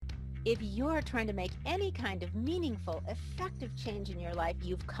If you're trying to make any kind of meaningful, effective change in your life,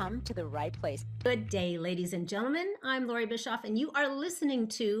 you've come to the right place. Good day, ladies and gentlemen. I'm Lori Bischoff, and you are listening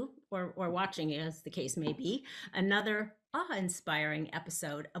to, or watching, as the case may be, another awe-inspiring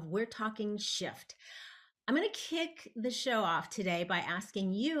episode of We're Talking Shift. I'm going to kick the show off today by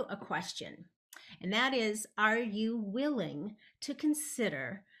asking you a question, and that is, are you willing to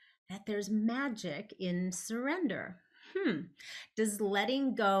consider that there's magic in surrender? Does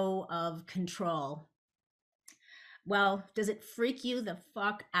letting go of control, well, does it freak you the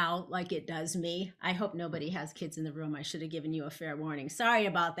fuck out like it does me? I hope nobody has kids in the room. I should have given you a fair warning. Sorry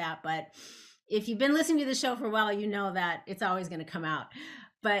about that, but if you've been listening to the show for a while, you know that it's always going to come out.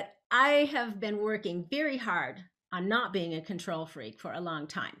 But I have been working very hard on not being a control freak for a long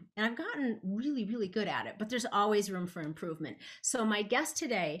time. And I've gotten really, really good at it, but there's always room for improvement. So my guest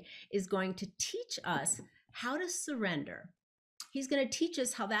today is going to teach us how to surrender. He's going to teach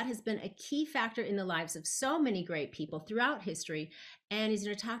us how that has been a key factor in the lives of so many great people throughout history. And he's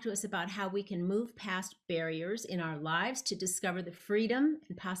going to talk to us about how we can move past barriers in our lives to discover the freedom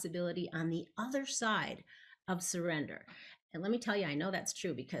and possibility on the other side of surrender. And let me tell you, I know that's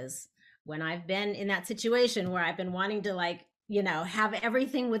true because when I've been in that situation where I've been wanting to have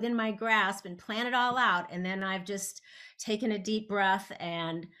everything within my grasp and plan it all out, and then I've just taken a deep breath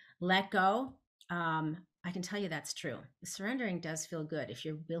and let go, I can tell you that's true. Surrendering does feel good if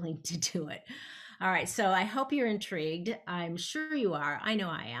you're willing to do it. All right, so I hope you're intrigued. I'm sure you are. I know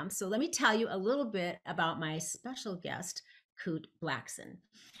I am. So let me tell you a little bit about my special guest, Kute Blackson.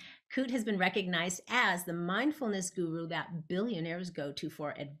 Kute has been recognized as the mindfulness guru that billionaires go to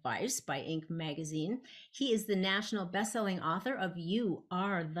for advice by Inc. magazine. He is the national best-selling author of You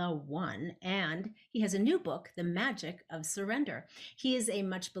Are the One, and he has a new book, The Magic of Surrender. He is a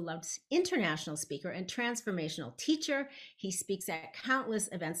much-beloved international speaker and transformational teacher. He speaks at countless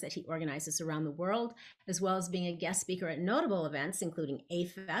events that he organizes around the world, as well as being a guest speaker at notable events, including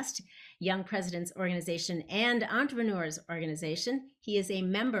A-Fest, Young Presidents Organization, and Entrepreneurs Organization. He is a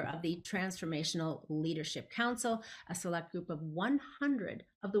member of the Transformational Leadership Council, a select group of 100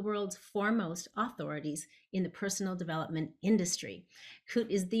 of the world's foremost authorities in the personal development industry. Kute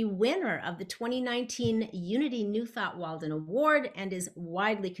is the winner of the 2019 Unity New Thought Walden Award and is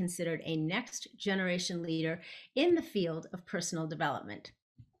widely considered a next generation leader in the field of personal development.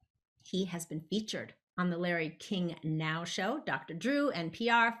 He has been featured on the Larry King Now Show, Dr. Drew,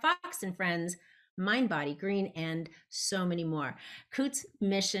 NPR, Fox and Friends, Mind, Body, Green, and so many more. Kute's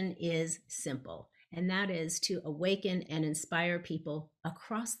mission is simple, and that is to awaken and inspire people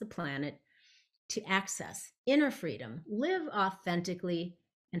across the planet to access inner freedom, live authentically,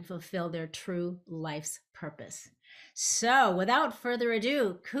 and fulfill their true life's purpose. So without further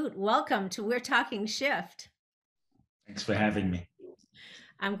ado, Kute, welcome to We're Talking Shift. Thanks for having me.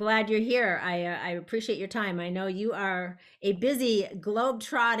 I'm glad you're here. I appreciate your time. I know you are a busy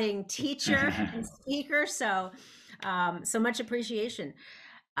globe-trotting teacher and speaker, so much appreciation.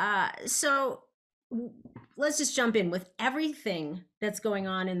 So let's just jump in with everything that's going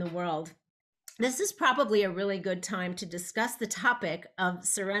on in the world. This is probably a really good time to discuss the topic of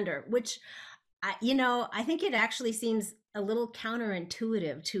surrender, which, I think it actually seems a little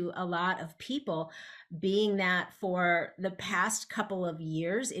counterintuitive to a lot of people, being that for the past couple of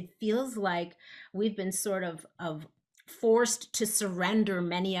years, it feels like we've been sort of forced to surrender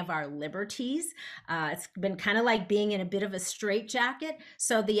many of our liberties. It's been kind of like being in a bit of a straitjacket.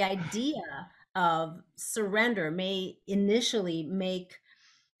 So the idea of surrender may initially make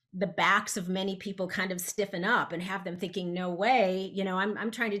the backs of many people kind of stiffen up and have them thinking, no way,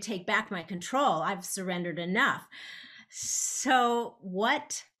 I'm trying to take back my control. I've surrendered enough. So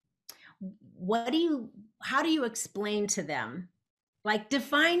how do you explain to them, like,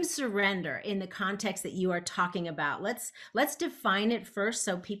 define surrender in the context that you are talking about? Let's define it first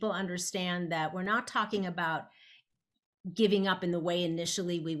so people understand that we're not talking about giving up in the way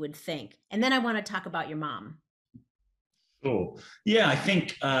initially we would think. And then I want to talk about your mom. Sure. Yeah, I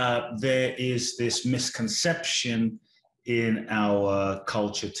think there is this misconception in our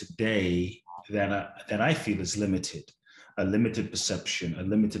culture today that I feel is limited, a limited perception, a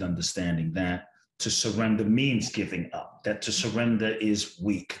limited understanding that to surrender means giving up, that to surrender is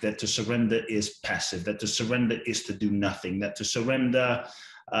weak, that to surrender is passive, that to surrender is to do nothing, that to surrender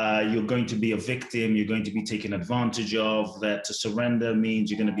you're going to be a victim, you're going to be taken advantage of, that to surrender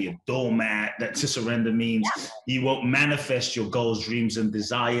means you're going to be a doormat, that to surrender means you won't manifest your goals, dreams, and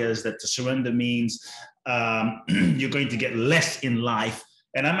desires, that to surrender means you're going to get less in life.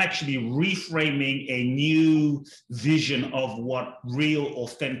 And I'm actually reframing a new vision of what real,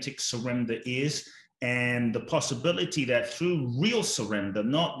 authentic surrender is. and the possibility that through real surrender,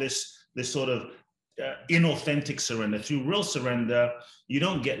 not this sort of inauthentic surrender, through real surrender, you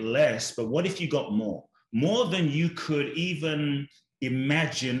don't get less, but what if you got more than you could even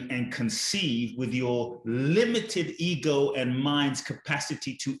imagine and conceive with your limited ego and mind's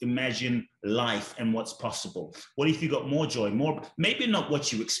capacity to imagine life and what's possible? What if you got more joy, more, maybe not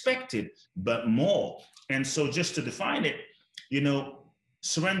what you expected, but more? And so just to define it,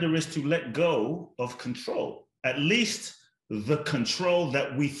 surrender is to let go of control, at least the control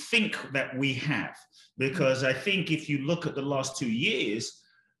that we think that we have. Because I think if you look at the last 2 years,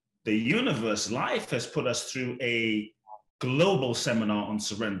 the universe, life has put us through a global seminar on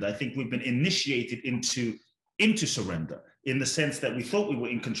surrender. I think we've been initiated into surrender, in the sense that we thought we were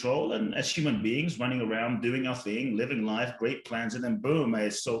in control, and as human beings running around doing our thing, living life, great plans, and then boom,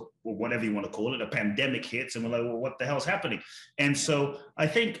 or whatever you want to call it, a pandemic hits, and we're like, well, what the hell's happening? And so I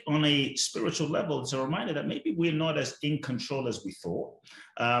think on a spiritual level, it's a reminder that maybe we're not as in control as we thought.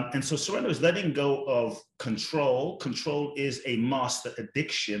 And so surrender is letting go of control. Control is a master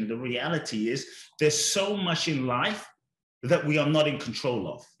addiction. The reality is there's so much in life that we are not in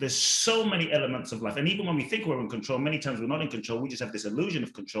control of. There's so many elements of life. And even when we think we're in control, many times we're not in control. We just have this illusion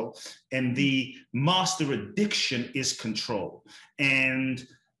of control. And the master addiction is control. And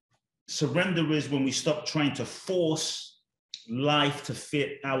surrender is when we stop trying to force life to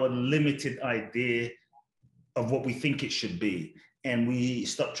fit our limited idea of what we think it should be. And we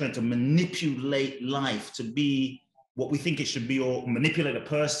stop trying to manipulate life to be what we think it should be, or manipulate a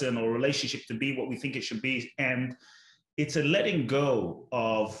person or a relationship to be what we think it should be. And it's a letting go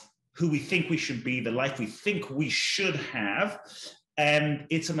of who we think we should be, the life we think we should have. And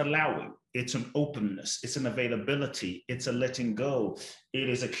it's an allowing, it's an openness, it's an availability, it's a letting go, it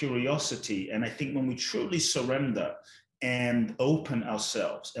is a curiosity. And I think when we truly surrender and open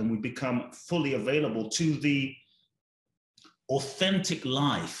ourselves and we become fully available to the authentic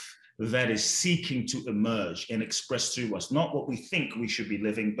life that is seeking to emerge and express through us, not what we think we should be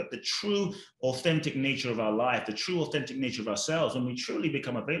living, but the true authentic nature of our life, the true authentic nature of ourselves. When we truly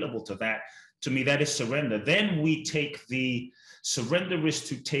become available to that, to me, that is surrender. Then we take surrender is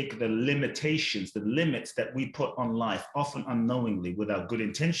to take the limitations, the limits that we put on life, often unknowingly with our good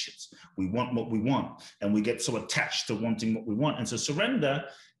intentions. We want what we want, and we get so attached to wanting what we want. And so surrender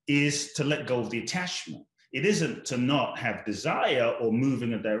is to let go of the attachment. It isn't to not have desire or move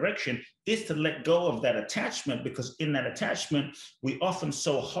in a direction. It's to let go of that attachment, because in that attachment, we often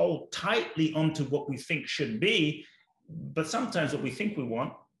so hold tightly onto what we think should be. But sometimes what we think we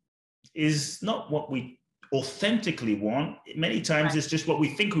want is not what we authentically want. Many times it's just what we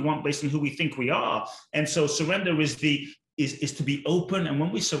think we want based on who we think we are. And so surrender is to be open. And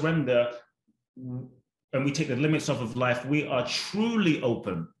when we surrender and we take the limits off of life, we are truly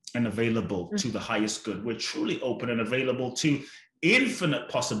open and available to the highest good. We're truly open and available to infinite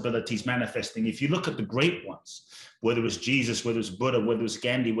possibilities manifesting. If you look at the great ones, whether it's Jesus, whether it's Buddha, whether it's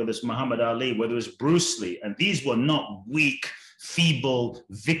Gandhi, whether it's Muhammad Ali, whether it's Bruce Lee, and these were not weak, feeble,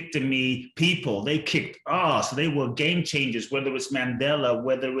 victim-y people. They kicked ass. They were game changers, whether it's Mandela,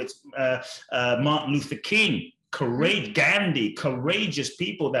 whether it's Martin Luther King, Gandhi, courageous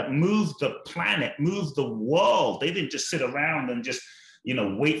people that moved the planet, moved the world. They didn't just sit around and just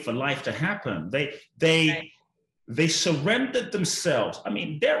wait for life to happen. They surrendered themselves. I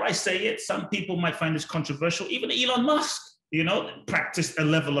mean, dare I say it, some people might find this controversial. Even Elon Musk, practiced a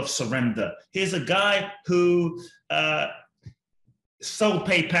level of surrender. Here's a guy who sold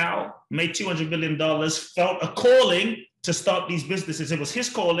PayPal, made $200 million, felt a calling to start these businesses. It was his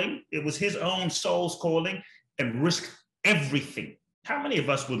calling. It was his own soul's calling, and risked everything. How many of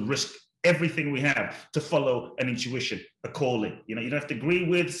us would risk everything we have to follow an intuition, a calling? You don't have to agree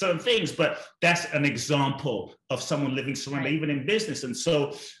with certain things, but that's an example of someone living surrender, even in business. And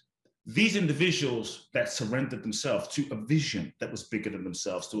so these individuals that surrendered themselves to a vision that was bigger than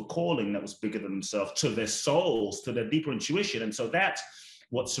themselves, to a calling that was bigger than themselves, to their souls, to their deeper intuition. And so that's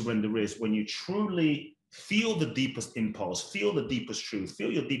what surrender is. When you truly feel the deepest impulse, feel the deepest truth,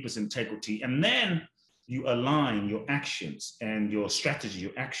 feel your deepest integrity, and then you align your actions and your strategy,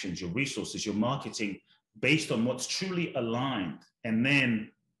 your actions, your resources, your marketing based on what's truly aligned, and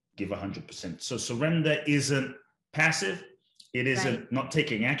then give 100%. So surrender isn't passive. It isn't not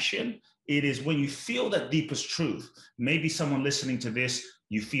taking action. It is when you feel that deepest truth. Maybe someone listening to this,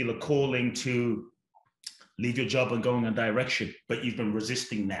 you feel a calling to leave your job and go in a direction, but you've been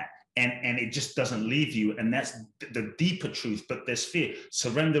resisting that. and it just doesn't leave you. And that's the deeper truth. But there's fear.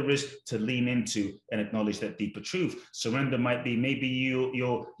 Surrender is to lean into and acknowledge that deeper truth. Surrender might be, maybe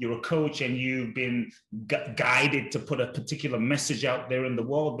you're a coach and you've been guided to put a particular message out there in the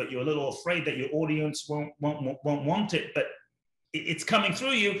world, but you're a little afraid that your audience won't want it, but it's coming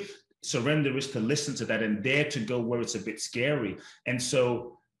through you. Surrender is to listen to that and dare to go where it's a bit scary. And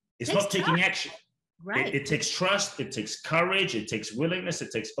so it's not taking action. Right. It takes trust, it takes courage, it takes willingness,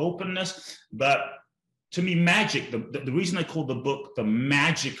 it takes openness. But to me, magic, the reason I call the book The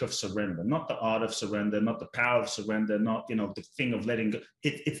Magic of Surrender, not the art of surrender, not the power of surrender, not, the thing of letting go.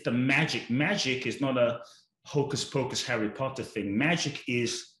 It's the magic. Magic is not a hocus pocus Harry Potter thing. Magic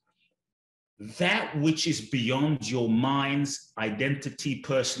is that which is beyond your mind's identity,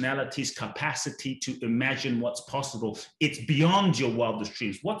 personality's capacity to imagine what's possible. It's beyond your wildest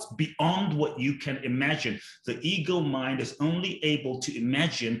dreams. What's beyond what you can imagine? The ego mind is only able to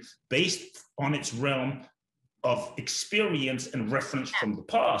imagine based on its realm of experience and reference from the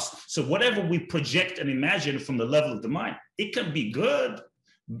past. So whatever we project and imagine from the level of the mind, it can be good,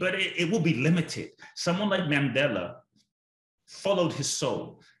 but it will be limited. Someone like Mandela followed his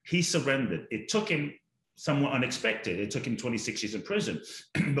soul. He surrendered. It took him somewhat unexpected. It took him 26 years in prison.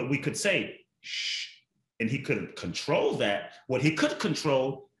 But we could say, shh, and he couldn't control that. What he could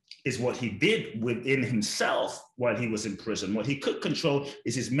control is what he did within himself while he was in prison. What he could control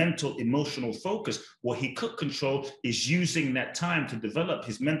is his mental, emotional focus. What he could control is using that time to develop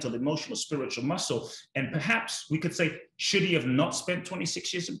his mental, emotional, spiritual muscle. And perhaps we could say, should he have not spent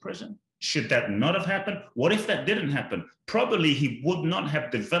 26 years in prison? Should that not have happened? What if that didn't happen? Probably he would not have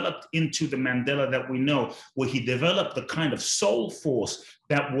developed into the Mandela that we know, where he developed the kind of soul force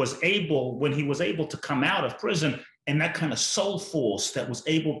that was able, when he was able to come out of prison, and that kind of soul force that was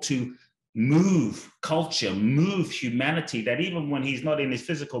able to move culture, move humanity, that even when he's not in his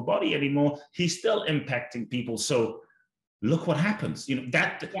physical body anymore, he's still impacting people. So look what happens.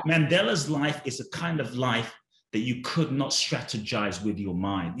 Mandela's life is a kind of life that you could not strategize with your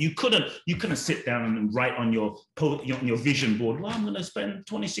mind. You couldn't sit down and write on your vision board, well, I'm going to spend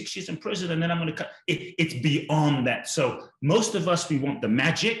 26 years in prison and then I'm going to cut. It's beyond that. So most of us, we want the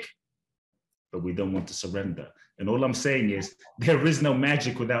magic, but we don't want to surrender. And all I'm saying is there is no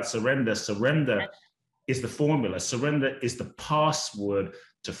magic without surrender. Surrender is the formula. Surrender is the password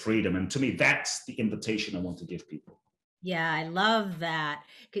to freedom. And to me, that's the invitation I want to give people. Yeah, I love that.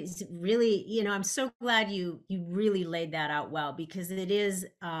 Because really, I'm so glad you really laid that out well, because it is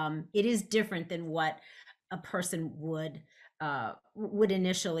different than what a person would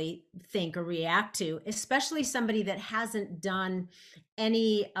initially think or react to, especially somebody that hasn't done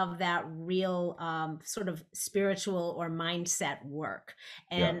any of that real sort of spiritual or mindset work.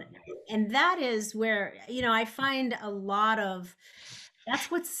 And that is where, I find a lot of,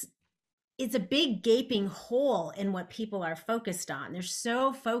 it's a big gaping hole in what people are focused on. They're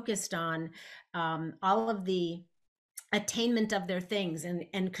so focused on all of the attainment of their things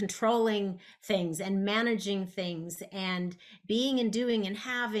and controlling things and managing things and being and doing and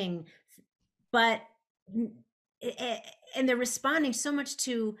having, and they're responding so much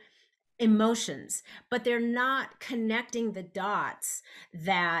to emotions, but they're not connecting the dots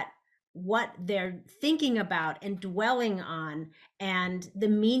that what they're thinking about and dwelling on and the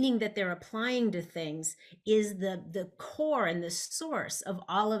meaning that they're applying to things is the core and the source of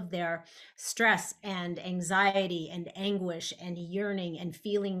all of their stress and anxiety and anguish and yearning and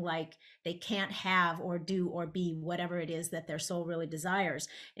feeling like they can't have or do or be whatever it is that their soul really desires.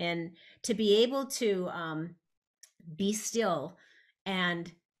 And to be able to be still and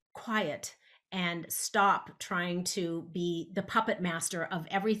quiet and stop trying to be the puppet master of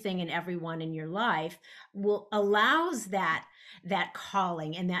everything and everyone in your life allows that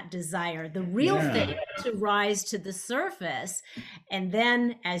calling and that desire, the real thing, to rise to the surface. And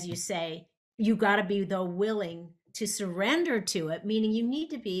then, as you say, you got to be willing to surrender to it, meaning you need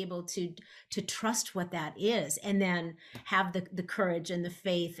to be able to trust what that is, and then have the courage and the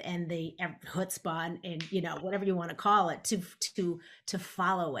faith and the chutzpah and whatever you want to call it to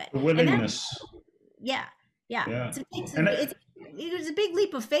follow it. The willingness. Yeah. It's a big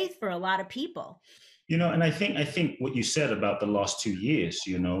leap of faith for a lot of people. And I think what you said about the last 2 years,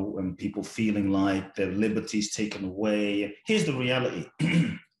 and people feeling like their liberties taken away. Here's the reality.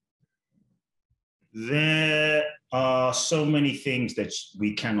 There are so many things that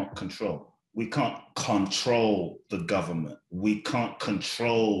we cannot control. We can't control the government. We can't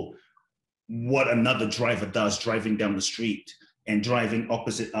control what another driver does driving down the street and driving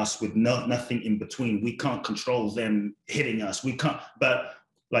opposite us with nothing in between. We can't control them hitting us. We can't. But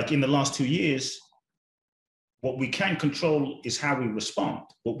like in the last 2 years, What we can control is how we respond.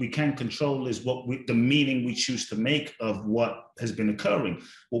 What we can control is the meaning we choose to make of what has been occurring.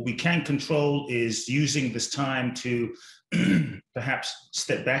 What we can control is using this time to perhaps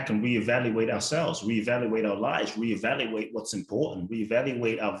step back and reevaluate ourselves, reevaluate our lives, reevaluate what's important,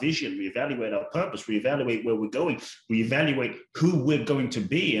 reevaluate our vision, reevaluate our purpose, reevaluate where we're going, reevaluate who we're going to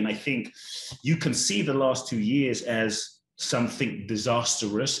be. And I think you can see the last 2 years as something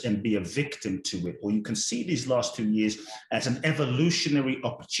disastrous and be a victim to it. Or you can see these last 2 years as an evolutionary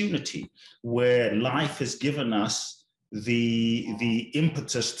opportunity where life has given us the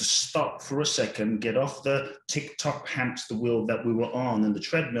impetus to stop for a second, get off the TikTok hamster wheel that we were on and the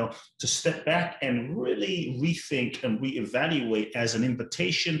treadmill, to step back and really rethink and reevaluate as an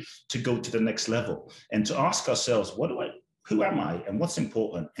invitation to go to the next level and to ask ourselves, who am I and what's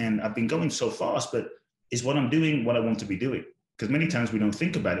important? And I've been going so fast, but is what I'm doing what I want to be doing? Because many times we don't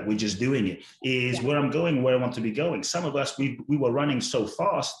think about it, we're just doing it. Is where I'm going, where I want to be going. Some of us, we were running so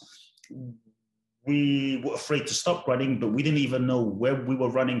fast, we were afraid to stop running, but we didn't even know where we were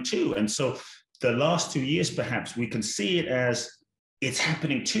running to. And so the last 2 years, perhaps we can see it as it's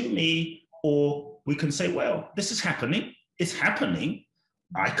happening to me, or we can say, well, this is happening, it's happening.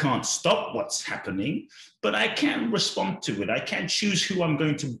 I can't stop what's happening, but I can respond to it. I can choose who I'm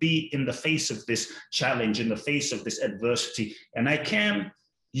going to be in the face of this challenge, in the face of this adversity. And I can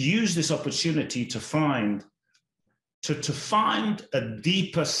use this opportunity to find a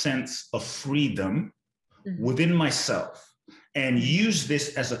deeper sense of freedom within myself, and use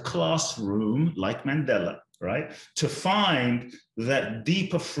this as a classroom like Mandela, right? To find that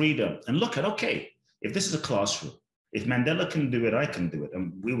deeper freedom and look at, okay, if this is a classroom, if Mandela can do it, I can do it.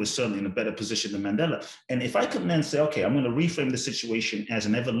 And we were certainly in a better position than Mandela. And if I can then say, okay, I'm going to reframe the situation as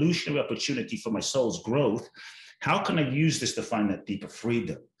an evolutionary opportunity for my soul's growth, how can I use this to find that deeper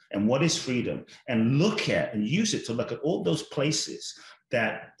freedom? And what is freedom? And look at and use it to look at all those places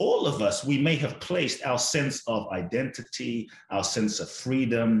that all of us, we may have placed our sense of identity, our sense of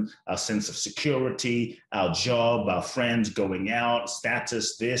freedom, our sense of security, our job, our friends, going out,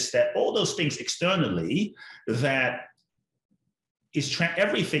 status, this, that, all those things externally, that is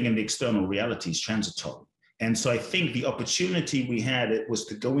everything in the external reality is transitory. And so I think the opportunity we had was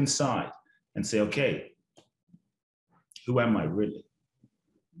to go inside and say, okay, who am I really?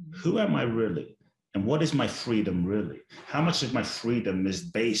 Who am I really? And what is my freedom really? How much of my freedom is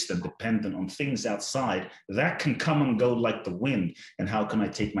based and dependent on things outside that can come and go like the wind? And how can I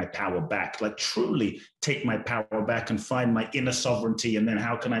take my power back? Like truly take my power back and find my inner sovereignty. And then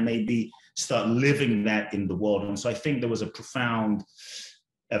how can I maybe start living that in the world? And so I think there was a profound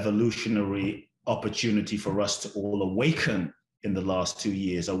evolutionary opportunity for us to all awaken in the last 2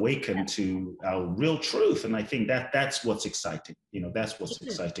 years, awaken to our real truth. And I think that's what's exciting. That's what's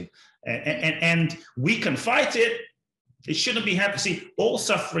exciting. And we can fight it. It shouldn't be happening. See, all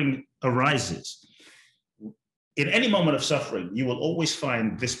suffering arises. In any moment of suffering, you will always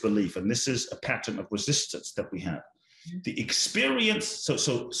find this belief, and this is a pattern of resistance that we have. The experience,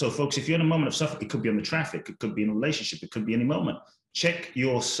 so folks, if you're in a moment of suffering, it could be on the traffic, it could be in a relationship, it could be any moment. Check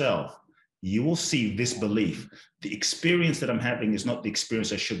yourself. You will see this belief. The experience that I'm having is not the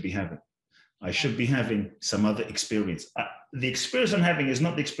experience I should be having. I should be having some other experience. The experience I'm having is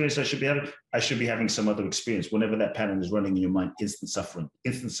not the experience I should be having. I should be having some other experience. Whenever that pattern is running in your mind, instant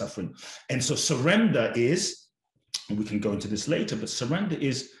suffering. And so surrender is, and we can go into this later, but surrender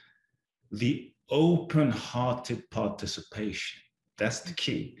is the open-hearted participation. That's the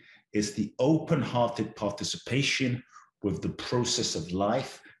key. It's the open-hearted participation with the process of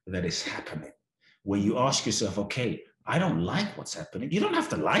life that is happening, where you ask yourself, okay, I don't like what's happening. You don't have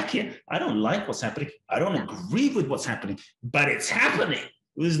to like it. I don't like what's happening. I don't agree with what's happening, but it's happening.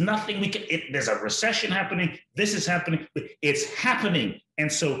 There's nothing we can, there's a recession happening. This is happening, but it's happening.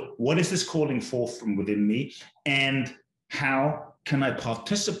 And so what is this calling forth from within me? And how can I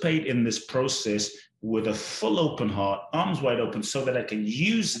participate in this process with a full open heart, arms wide open, so that I can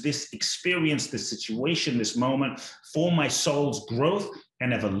use this experience, this situation, this moment for my soul's growth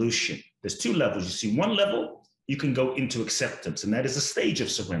and evolution? There's two levels. You see, one level, you can go into acceptance, and that is a stage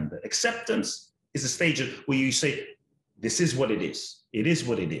of surrender. Acceptance is a stage where you say, this is what it is. It is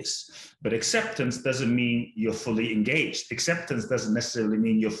what it is. But acceptance doesn't mean you're fully engaged. Acceptance doesn't necessarily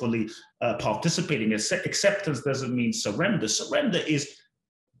mean you're fully participating. Acceptance doesn't mean surrender. Surrender is,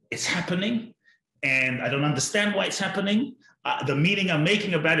 it's happening, and I don't understand why it's happening. The meaning I'm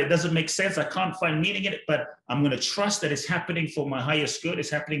making about it doesn't make sense. I can't find meaning in it, but I'm going to trust that it's happening for my highest good. It's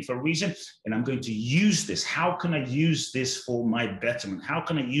happening for a reason, and I'm going to use this. How can I use this for my betterment? How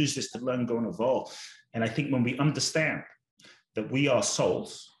can I use this to learn, grow, and evolve? And I think when we understand that we are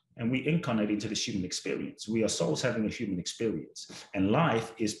souls, and we incarnate into this human experience. We are souls having a human experience, and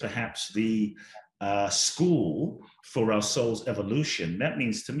life is perhaps the school for our soul's evolution. That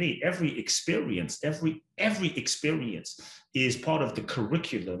means to me, every experience is part of the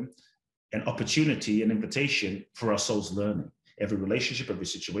curriculum, an opportunity, an invitation for our soul's learning. Every relationship, every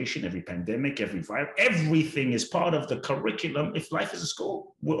situation, every pandemic, every virus, everything is part of the curriculum. If life is a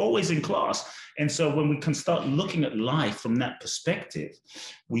school, we're always in class. And so when we can start looking at life from that perspective,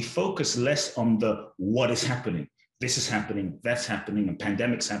 we focus less on the what is happening. This is happening, that's happening, a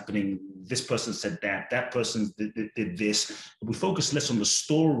pandemic's happening, this person said that person did this. We focus less on the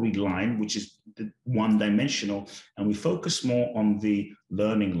storyline, which is one-dimensional, and we focus more on the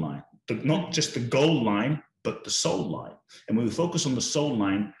learning line, not just the goal line, but the soul line. And when we focus on the soul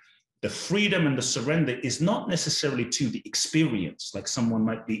line, the freedom and the surrender is not necessarily to the experience, like someone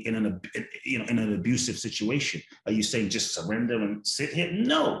might be in an abusive situation. Are you saying just surrender and sit here?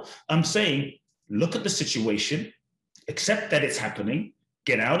 No, I'm saying look at the situation, accept that it's happening,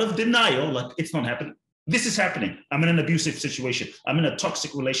 get out of denial, like it's not happening. This is happening. I'm in an abusive situation. I'm in a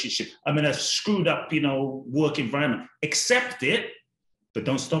toxic relationship. I'm in a screwed up, work environment. Accept it, but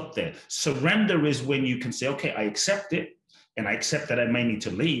don't stop there. Surrender is when you can say, okay, I accept it, and I accept that I may need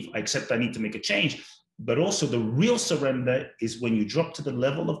to leave. I accept I need to make a change. But also the real surrender is when you drop to the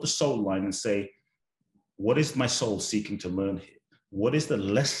level of the soul line and say, what is my soul seeking to learn here? What is the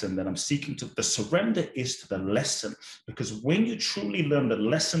lesson that I'm seeking to? The surrender is to the lesson, because when you truly learn the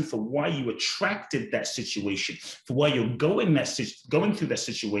lesson for why you attracted that situation, for why you're going through that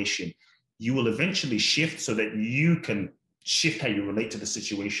situation, you will eventually shift so that you can shift how you relate to the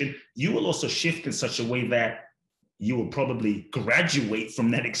situation. You will also shift in such a way that you will probably graduate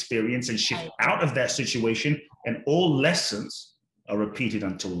from that experience and shift out of that situation, and all lessons are repeated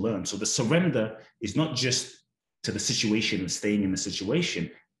until learned. So the surrender is not just to the situation and staying in the situation,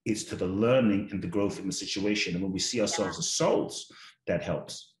 it's to the learning and the growth in the situation. And when we see ourselves as souls, that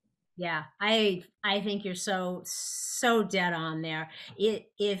helps. Yeah, I think you're so dead on there.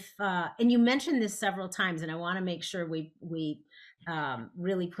 And you mentioned this several times, and I want to make sure we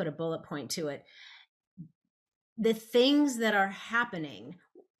really put a bullet point to it. The things that are happening,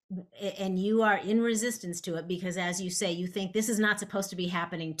 and you are in resistance to it because, as you say, you think this is not supposed to be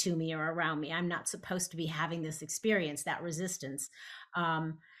happening to me or around me. I'm not supposed to be having this experience, that resistance.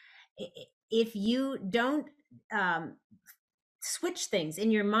 If you don't switch things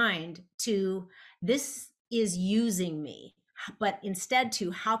in your mind to this is using me, but instead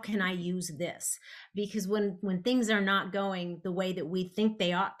to how can I use this? Because when things are not going the way that we think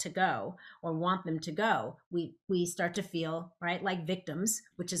they ought to go or want them to go, we start to feel, right, like victims,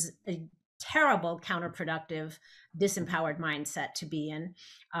 which is a terrible, counterproductive, disempowered mindset to be in.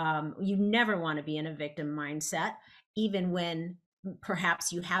 You never want to be in a victim mindset, even when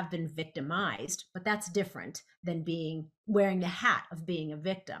perhaps you have been victimized, but that's different than wearing the hat of being a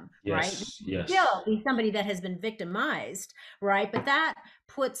victim, right? Yes. Still be somebody that has been victimized, right? But that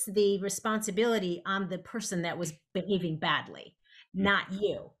puts the responsibility on the person that was behaving badly, not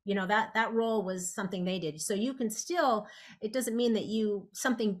you. That role was something they did. So you can still, it doesn't mean that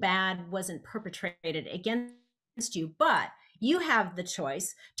something bad wasn't perpetrated against you, but you have the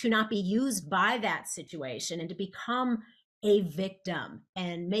choice to not be used by that situation and to become a victim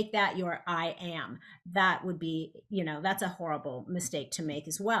and make that your I am. That would be, that's a horrible mistake to make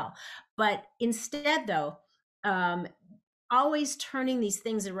as well. But instead, though, always turning these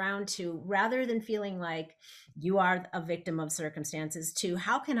things around to, rather than feeling like you are a victim of circumstances, to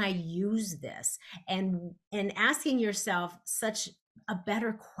how can I use this? And asking yourself such a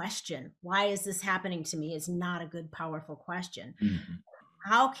better question. Why is this happening to me? Is not a good, powerful question. Mm-hmm.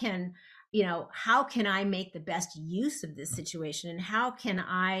 How can I make the best use of this situation?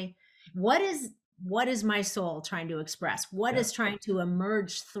 And what is my soul trying to express? What is trying to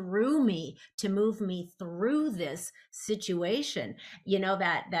emerge through me to move me through this situation?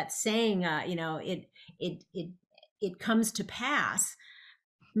 That saying, it comes to pass.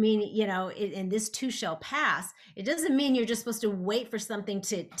 I mean, and this too shall pass. It doesn't mean you're just supposed to wait for something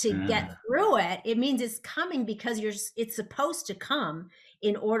to get through it. It means it's coming because it's supposed to come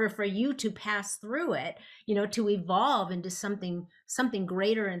in order for you to pass through it, to evolve into something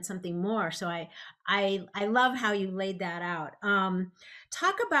greater and something more. So I love how you laid that out.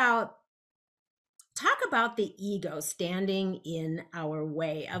 Talk about the ego standing in our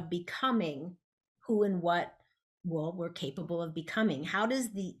way of becoming who and what we're capable of becoming. How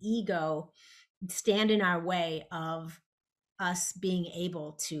does the ego stand in our way of us being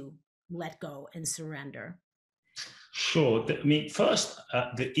able to let go and surrender? Sure. First,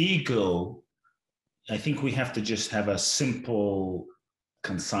 the ego, I think we have to just have a simple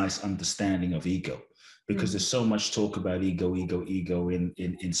concise understanding of ego, because there's so much talk about ego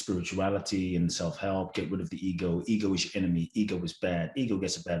in spirituality and self-help. Get rid of the ego. Ego is your enemy. Ego is bad. Ego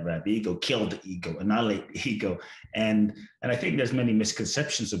gets a bad rap. The ego, kill the ego, annihilate the ego. And I think there's many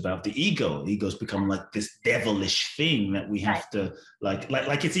misconceptions about the ego. Ego's become like this devilish thing that we have to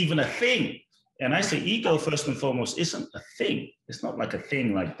like it's even a thing. And I say ego, first and foremost, isn't a thing. It's not like a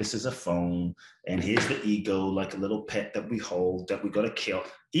thing like this is a phone and here's the ego, like a little pet that we hold that we got to kill.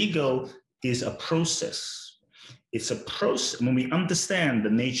 Ego is a process. It's a process. When we understand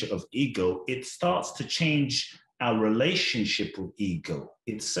the nature of ego, it starts to change our relationship with ego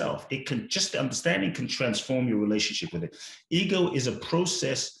itself. It can just, understanding can transform your relationship with it. Ego is a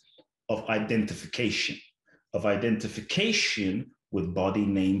process of identification with body,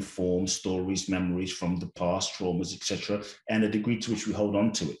 name, form, stories, memories from the past, traumas, etc., and the degree to which we hold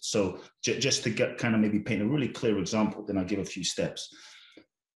on to it. So just to get kind of maybe paint a really clear example, then I'll give a few steps.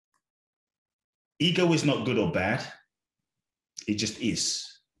 Ego is not good or bad. It just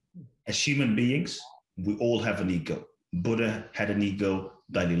is. As human beings, we all have an ego. Buddha had an ego.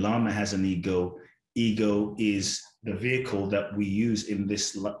 Dalai Lama has an ego. Ego is the vehicle that we use in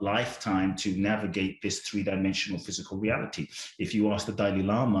this lifetime to navigate this three-dimensional physical reality. If you ask the Dalai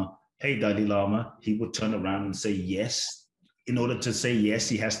Lama, hey, Dalai Lama, he would turn around and say yes. In order to say yes,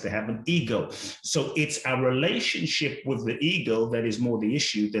 he has to have an ego. So it's our relationship with the ego that is more the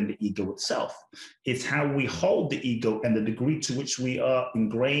issue than the ego itself. It's how we hold the ego and the degree to which we are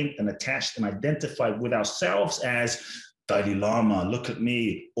ingrained and attached and identified with ourselves as Dalai Lama, look at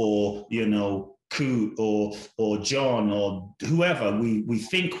me, or, you know, Coot or John or whoever we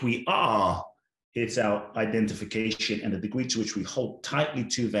think we are. It's our identification and the degree to which we hold tightly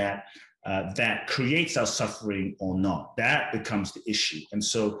to that that creates our suffering or not. That becomes the issue. And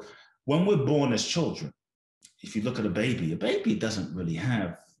so when we're born as children, if you look at a baby doesn't really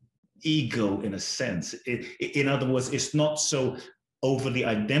have ego in a sense. In other words, it's not so overly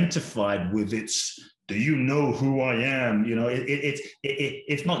identified with its, do you know who I am? You know,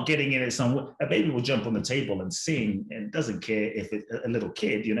 it's not getting in it somewhere. A baby will jump on the table and sing and doesn't care if it's a little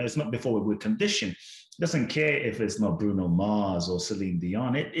kid, you know, it's not before we're conditioned. Doesn't care if it's not Bruno Mars or Celine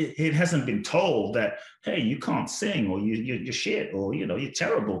Dion. It hasn't been told that, hey, you can't sing, or you're shit, or, you know, you're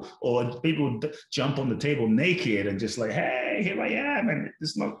terrible. Or people jump on the table naked and just like, hey, here I am. And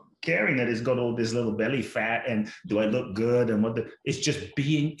it's not caring that it's got all this little belly fat and do I look good and it's just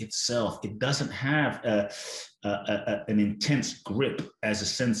being itself. It doesn't have an intense grip as a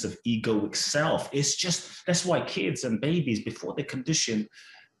sense of egoic self. It's just, that's why kids and babies, before they're conditioned,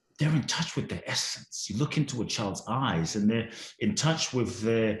 they're in touch with their essence. You look into a child's eyes and they're in touch with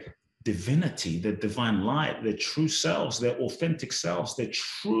their divinity, their divine light, their true selves, their authentic selves, their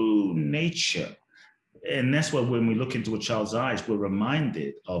true nature. And that's why when we look into a child's eyes, we're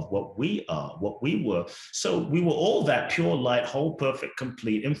reminded of what we are, what we were. So we were all that pure light, whole, perfect,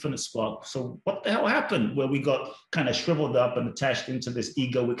 complete, infinite spark. So what the hell happened where we got kind of shriveled up and attached into this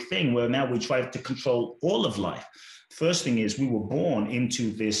egoic thing where now we try to control all of life? First thing is we were born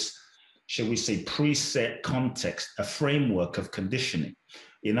into this, shall we say, preset context, a framework of conditioning.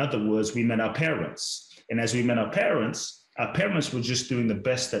 In other words, we met our parents. And as we met our parents were just doing the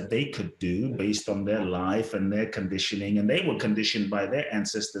best that they could do based on their life and their conditioning. And they were conditioned by their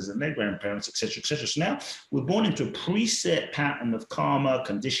ancestors and their grandparents, et cetera, et cetera. So now we're born into a preset pattern of karma,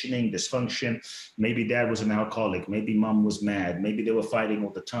 conditioning, dysfunction. Maybe dad was an alcoholic. Maybe mom was mad. Maybe they were fighting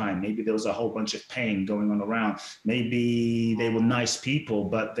all the time. Maybe there was a whole bunch of pain going on around. Maybe they were nice people,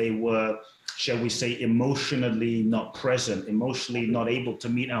 but they were, shall we say, emotionally not present, emotionally not able to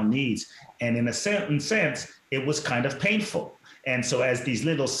meet our needs. And in a certain sense, it was kind of painful. And so as these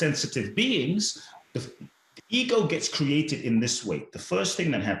little sensitive beings, the ego gets created in this way. The first thing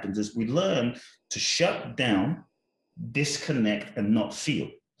that happens is we learn to shut down, disconnect, and not feel.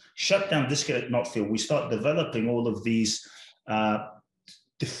 Shut down, disconnect, not feel. We start developing all of these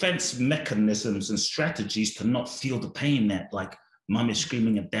defense mechanisms and strategies to not feel the pain that, like, mom is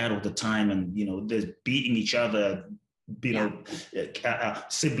screaming at dad all the time, and, you know, they're beating each other, you know,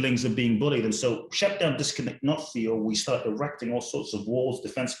 siblings are being bullied. And so shut down, disconnect, not feel. We start erecting all sorts of walls,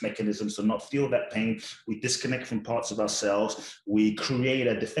 defense mechanisms to not feel that pain. We disconnect from parts of ourselves. We create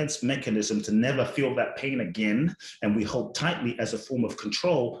a defense mechanism to never feel that pain again. And we hold tightly as a form of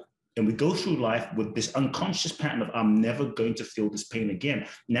control. And we go through life with this unconscious pattern of, I'm never going to feel this pain again.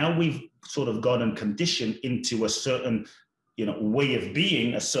 Now we've sort of gotten conditioned into a certain, you know, way of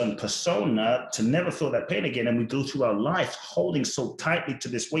being, a certain persona, to never feel that pain again. And we go through our life holding so tightly to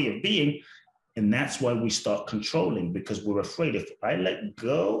this way of being. And that's why we start controlling, because we're afraid if I let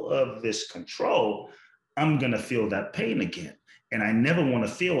go of this control, I'm going to feel that pain again. And I never want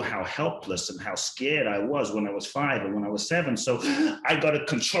to feel how helpless and how scared I was when I was 5 or when I was 7. So I got to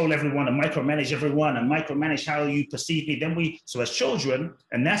control everyone and micromanage how you perceive me. So as children,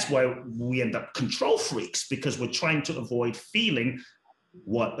 and that's why we end up control freaks, because we're trying to avoid feeling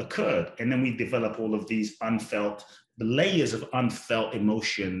what occurred. And then we develop all of these unfelt, the layers of unfelt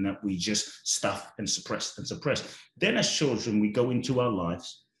emotion that we just stuff and suppress and suppress. Then as children, we go into our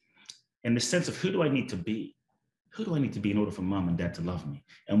lives in the sense of, who do I need to be? Who do I need to be in order for mom and dad to love me?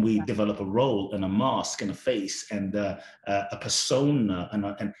 And we develop a role and a mask and a face and a persona and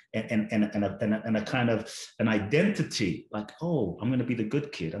a kind of an identity. Like, oh, I'm going to be the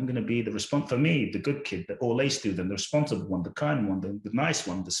good kid. I'm going to be the good kid, the all A student, the responsible one, the kind one, the nice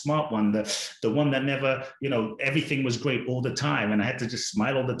one, the smart one, the one that never, everything was great all the time, and I had to just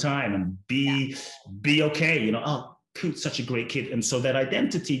smile all the time and be okay. Oh, Coot's such a great kid, and so that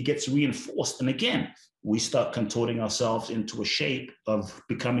identity gets reinforced, and again, we start contorting ourselves into a shape of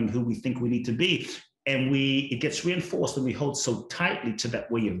becoming who we think we need to be. And it gets reinforced, and we hold so tightly to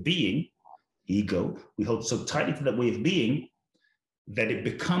that way of being, ego, we hold so tightly to that way of being that it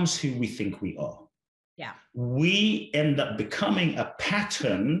becomes who we think we are. Yeah. We end up becoming a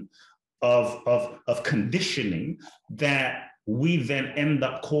pattern of conditioning that we then end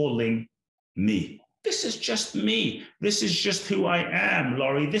up calling me. This is just me. This is just who I am,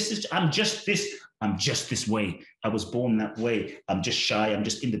 Laurie. I'm just this way. I was born that way. I'm just shy. I'm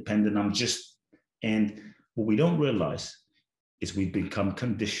just independent. And what we don't realize is we've become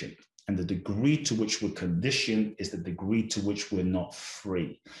conditioned. And the degree to which we're conditioned is the degree to which we're not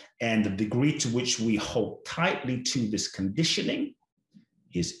free. And the degree to which we hold tightly to this conditioning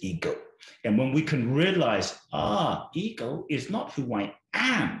is ego. And when we can realize, ego is not who I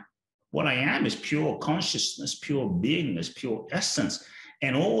am. What I am is pure consciousness, pure beingness, pure essence.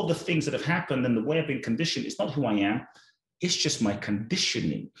 And all the things that have happened and the way I've been conditioned, it's not who I am. It's just my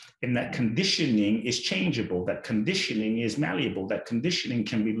conditioning. And that conditioning is changeable. That conditioning is malleable. That conditioning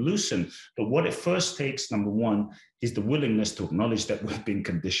can be loosened. But what it first takes, number one, is the willingness to acknowledge that we've been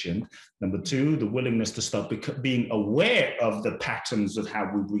conditioned. Number two, the willingness to start being aware of the patterns of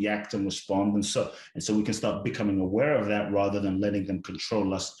how we react and respond. And so we can start becoming aware of that rather than letting them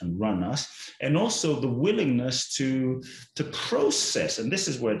control us and run us. And also the willingness to process, and this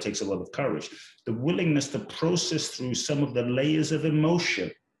is where it takes a lot of courage, the willingness to process through some of the layers of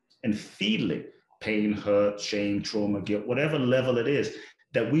emotion and feeling, pain, hurt, shame, trauma, guilt, whatever level it is,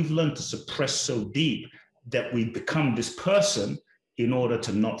 that we've learned to suppress so deep that we become this person in order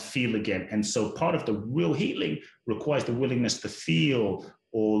to not feel again. And so part of the real healing requires the willingness to feel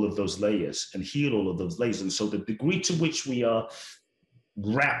all of those layers and heal all of those layers. And so the degree to which we are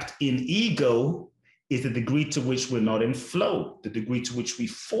wrapped in ego is the degree to which we're not in flow, the degree to which we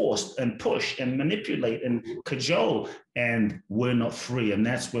force and push and manipulate and cajole, and we're not free. And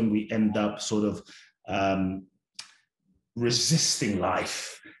that's when we end up sort of resisting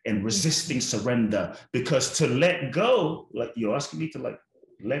life and resisting surrender, because to let go, like you're asking me to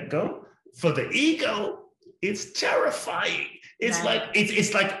let go, for the ego, it's terrifying. It's right.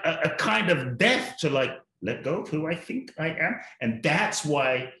 it's like a kind of death to let go of who I think I am. And that's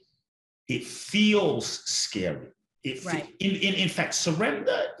why it feels scary. Right. In fact,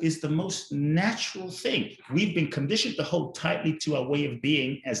 surrender is the most natural thing. We've been conditioned to hold tightly to our way of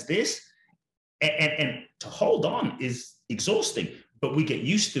being as this, and to hold on is exhausting, but we get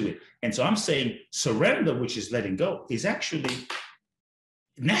used to it. And so I'm saying surrender, which is letting go, is actually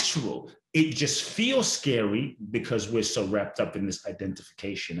natural. It just feels scary because we're so wrapped up in this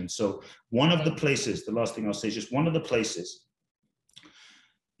identification. And so one of the places, the last thing I'll say is just one of the places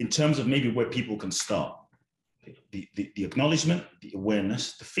in terms of maybe where people can start, the acknowledgement, the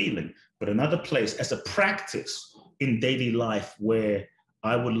awareness, the feeling, but another place as a practice in daily life where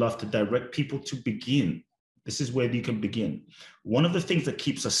I would love to direct people to begin. This is where you can begin. One of the things that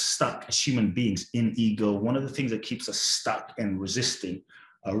keeps us stuck as human beings in ego, one of the things that keeps us stuck and resisting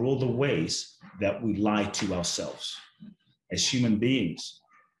are all the ways that we lie to ourselves. As human beings,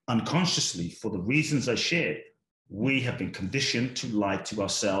 unconsciously, for the reasons I shared, we have been conditioned to lie to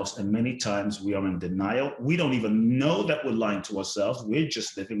ourselves, and many times we are in denial. We don't even know that we're lying to ourselves. We're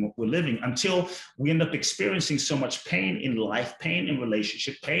just living what we're living until we end up experiencing so much pain in life, pain in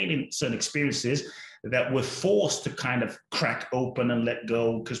relationship, pain in certain experiences, that we're forced to kind of crack open and let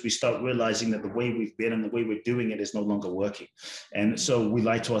go, because we start realizing that the way we've been and the way we're doing it is no longer working. And so we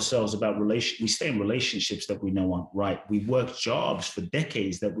lie to ourselves about we stay in relationships that we know aren't right. We work jobs for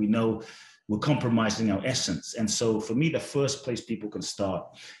decades that we know we're compromising our essence. And so for me, the first place people can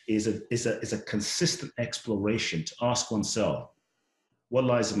start is a consistent exploration to ask oneself, what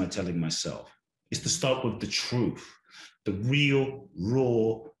lies am I telling myself? is to start with the truth, the real,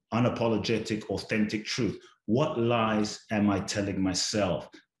 raw, unapologetic, authentic truth. What lies am I telling myself?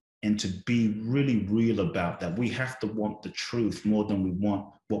 And to be really real about that. We have to want the truth more than we want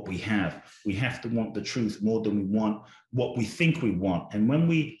what we have. We have to want the truth more than we want what we think we want. And when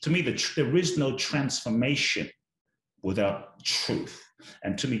to me, there is no transformation without truth.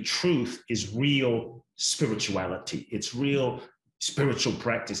 And to me, truth is real spirituality. It's real spiritual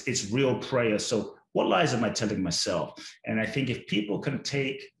practice. It's real prayer. So what lies am I telling myself? And I think if people can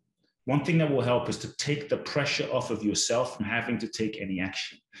take, one thing that will help is to take the pressure off of yourself from having to take any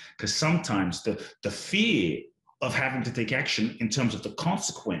action. Because sometimes the fear of having to take action in terms of the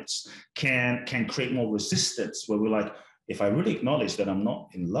consequence can create more resistance, where we're like, if I really acknowledge that I'm not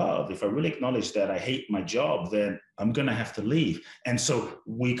in love, if I really acknowledge that I hate my job, then I'm going to have to leave. And so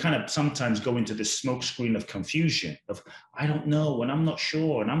we kind of sometimes go into this smoke screen of confusion of, I don't know, and I'm not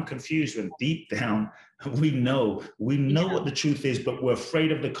sure, and I'm confused, when deep down, we know what the truth is, but we're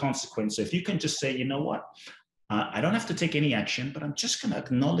afraid of the consequence. So if you can just say, you know what, I don't have to take any action, but I'm just going to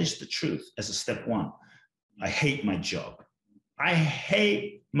acknowledge the truth as a step one. I hate my job. I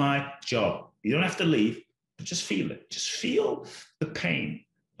hate my job. You don't have to leave, but just feel it. Just feel the pain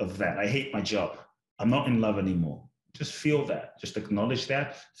of that. I hate my job. I'm not in love anymore. Just feel that. Just acknowledge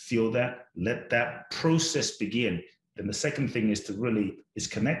that, feel that, let that process begin. Then the second thing is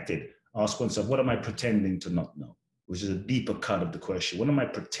connected. Ask oneself, what am I pretending to not know? Which is a deeper cut of the question. What am I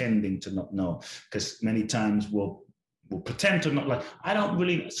pretending to not know? Because many times we'll pretend to not, like,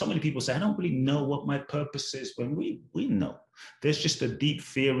 so many people say, I don't really know what my purpose is, when we know. There's just a deep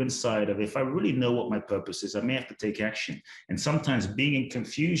fear inside of, if I really know what my purpose is, I may have to take action. And sometimes being in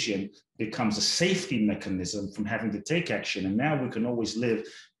confusion becomes a safety mechanism from having to take action. And now we can always live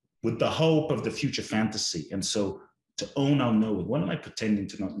with the hope of the future fantasy. And so to own our knowing, what am I pretending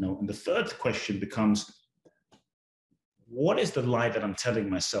to not know? And the third question becomes, what is the lie that I'm telling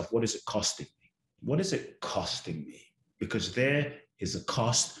myself? What is it costing me? What is it costing me? Because there is a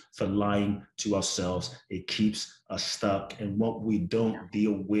cost for lying to ourselves. It keeps us stuck. And what we don't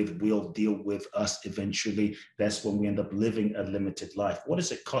deal with will deal with us eventually. That's when we end up living a limited life. What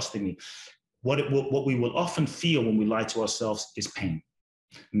is it costing me? What we will often feel when we lie to ourselves is pain.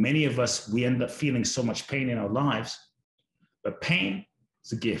 Many of us, we end up feeling so much pain in our lives, but pain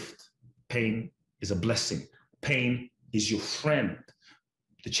is a gift. Pain is a blessing. Pain is your friend.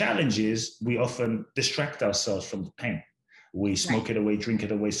 The challenge is we often distract ourselves from the pain. We smoke it away, drink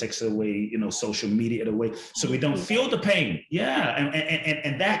it away, sex it away, social media it away. So we don't feel the pain. Yeah.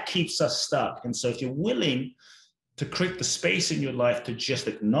 And that keeps us stuck. And so if you're willing to create the space in your life to just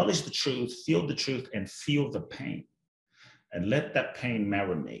acknowledge the truth, feel the truth, and feel the pain, and let that pain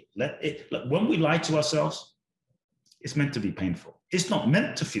marinate. When we lie to ourselves, it's meant to be painful. It's not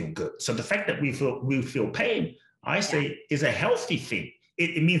meant to feel good. So the fact that we feel pain, I say, is a healthy thing.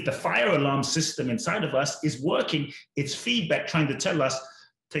 It means the fire alarm system inside of us is working. It's feedback trying to tell us,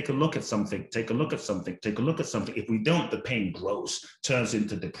 take a look at something, take a look at something, take a look at something. If we don't, the pain grows, turns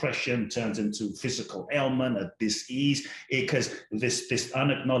into depression, turns into physical ailment, a dis-ease, because this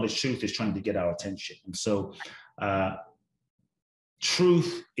unacknowledged truth is trying to get our attention. And so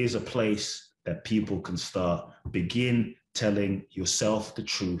truth is a place that people can begin telling yourself the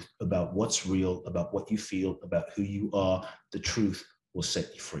truth about what's real, about what you feel, about who you are. The truth will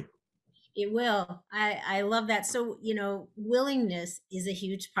set you free. It will. I love that. So, willingness is a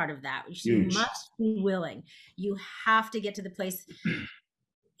huge part of that. You must be willing. You have to get to the place.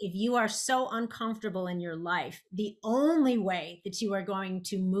 If you are so uncomfortable in your life, the only way that you are going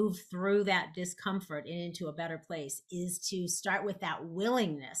to move through that discomfort and into a better place is to start with that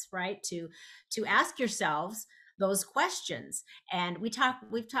willingness, right? To ask yourselves those questions. And we've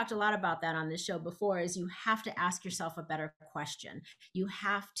talked a lot about that on this show before, is you have to ask yourself a better question. You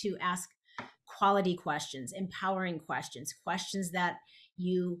have to ask quality questions, empowering questions, questions that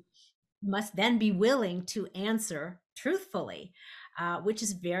you must then be willing to answer truthfully, which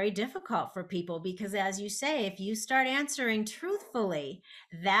is very difficult for people, because as you say, if you start answering truthfully,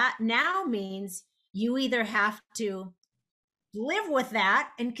 that now means you either have to live with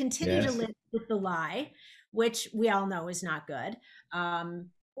that and continue to live with the lie, which we all know is not good,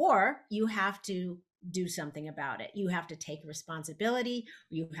 or you have to do something about it. You have to take responsibility.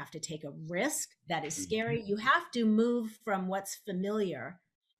 You have to take a risk that is scary. You have to move from what's familiar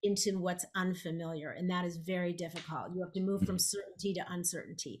into what's unfamiliar. And that is very difficult. You have to move from certainty to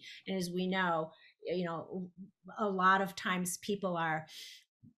uncertainty. And as we know, a lot of times people are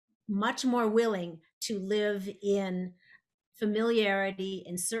much more willing to live in familiarity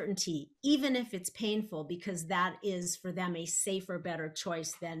and certainty, even if it's painful, because that is for them a safer, better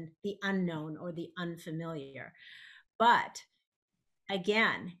choice than the unknown or the unfamiliar. But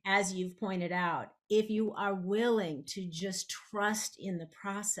again, as you've pointed out, if you are willing to just trust in the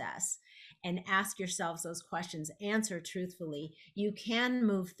process and ask yourselves those questions, answer truthfully, you can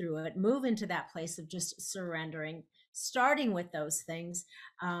move through it, move into that place of just surrendering, starting with those things.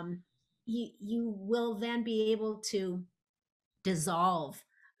 You will then be able to dissolve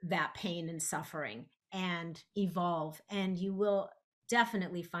that pain and suffering and evolve, and you will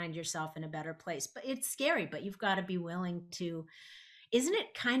definitely find yourself in a better place. But it's scary, but you've got to be willing to. Isn't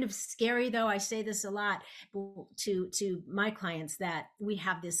it kind of scary, though? I say this a lot to my clients, that we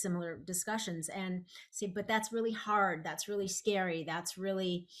have these similar discussions and say, but that's really hard. That's really scary. That's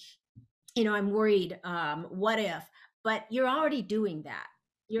really, I'm worried. What if? But you're already doing that.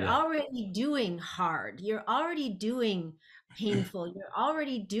 You're already doing hard. You're already doing painful. You're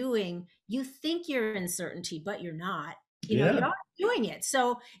already doing, you think you're in certainty, but you're not. You're already doing it.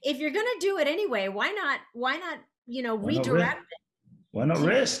 So if you're going to do it anyway, why not, redirect it? Why not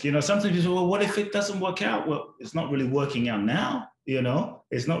risk? Sometimes you say, well, what if it doesn't work out? Well, it's not really working out now.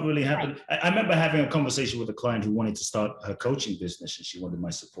 It's not really happening. Right. I remember having a conversation with a client who wanted to start her coaching business, and she wanted my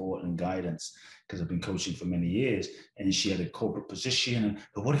support and guidance because I've been coaching for many years, and she had a corporate position.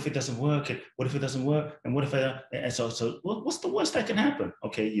 But what if it doesn't work? And what if it doesn't work? And what if and so what's the worst that can happen?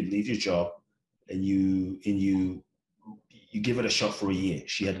 Okay, you leave your job and you give it a shot for a year.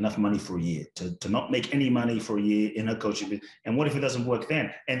 She had enough money for a year to not make any money for a year in her coaching business. And what if it doesn't work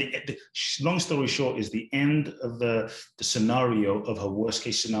then? And the long story short is the end of the scenario of her worst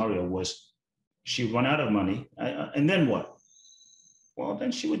case scenario was she run out of money. And then what? Well,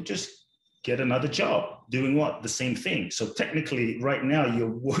 then she would just get another job doing what? The same thing. So technically right now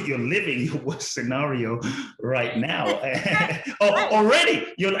you're living your worst scenario right now. Already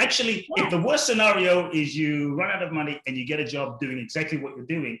you're actually, if the worst scenario is you run out of money and you get a job doing exactly what you're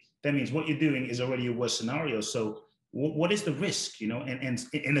doing, that means what you're doing is already your worst scenario. So what is the risk, and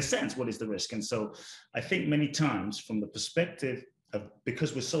in a sense, what is the risk? And so I think many times from the perspective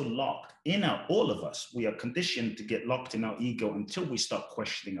because we're so locked in all of us, we are conditioned to get locked in our ego until we start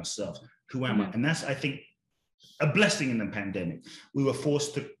questioning ourselves. Who am I? And that's, I think, a blessing in the pandemic. We were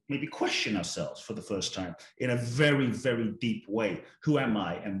forced to maybe question ourselves for the first time in a very, very deep way. Who am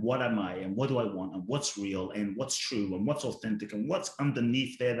I? And what am I? And what do I want? And what's real? And what's true? And what's authentic? And what's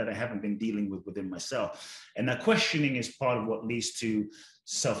underneath there that I haven't been dealing with within myself? And that questioning is part of what leads to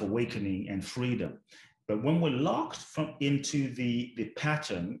self-awakening and freedom. But when we're locked into the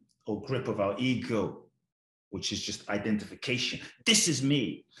pattern or grip of our ego, which is just identification, this is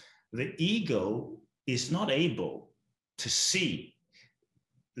me, the ego is not able to see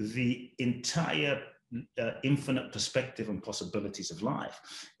the entire infinite perspective and possibilities of life.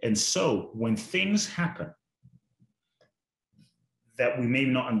 And so when things happen that we may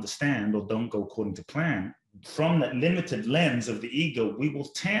not understand or don't go according to plan, from that limited lens of the ego, we will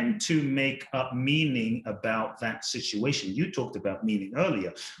tend to make up meaning about that situation. You talked about meaning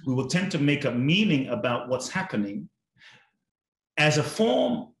earlier. We will tend to make up meaning about what's happening as a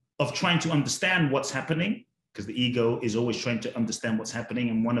form of trying to understand what's happening, because the ego is always trying to understand what's happening.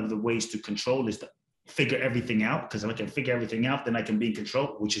 And one of the ways to control is to figure everything out, because if I can figure everything out, then I can be in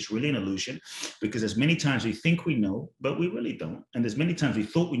control, which is really an illusion, because there's many times we think we know, but we really don't. And there's many times we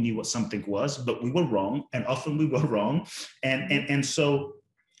thought we knew what something was, but we were wrong. And often we were wrong. And so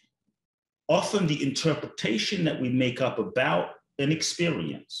often the interpretation that we make up about an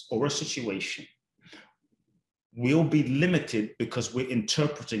experience or a situation will be limited because we're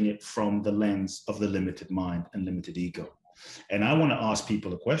interpreting it from the lens of the limited mind and limited ego. And I want to ask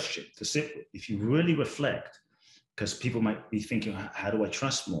people a question to sit with. If you really reflect, because people might be thinking, how do I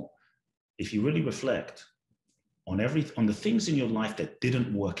trust more? If you really reflect on the things in your life that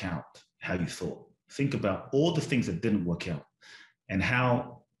didn't work out how you thought, think about all the things that didn't work out and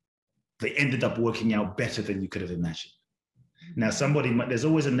how they ended up working out better than you could have imagined. Now, there's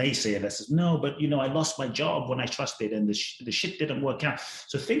always a naysayer that says, no, but I lost my job when I trusted and the shit didn't work out.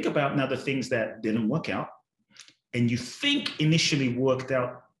 So think about now the things that didn't work out and you think initially worked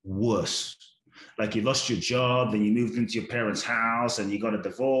out worse. Like you lost your job, then you moved into your parents' house and you got a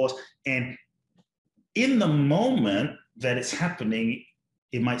divorce. And in the moment that it's happening,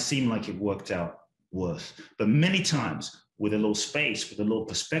 it might seem like it worked out worse. But many times, with a little space, with a little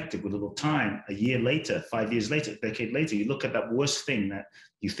perspective, with a little time, a year later, 5 years later, a decade later, you look at that worst thing that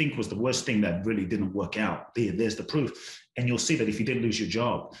you think was the worst thing that really didn't work out. There's the proof. And you'll see that if you didn't lose your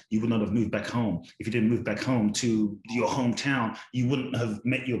job, you would not have moved back home. If you didn't move back home to your hometown, you wouldn't have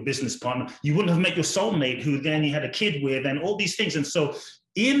met your business partner. You wouldn't have met your soulmate who then you had a kid with, and all these things. And so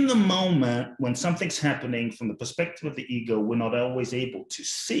in the moment when something's happening from the perspective of the ego, we're not always able to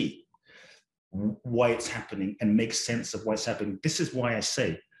see why it's happening and make sense of why it's happening. This is why I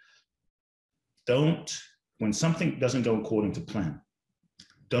say, when something doesn't go according to plan,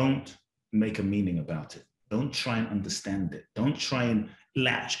 don't make a meaning about it. Don't try and understand it. Don't try and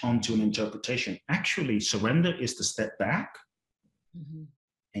latch onto an interpretation. Actually, surrender is to step back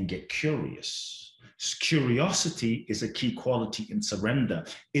and get curious. Curiosity is a key quality in surrender.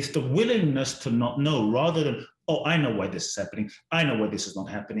 It's the willingness to not know, rather than, oh, I know why this is happening. I know why this is not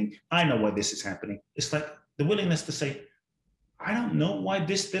happening. I know why this is happening. It's like the willingness to say, I don't know why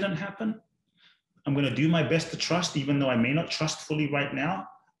this didn't happen. I'm going to do my best to trust, even though I may not trust fully right now.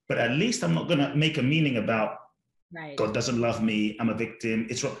 But at least I'm not going to make a meaning about God doesn't love me, I'm a victim,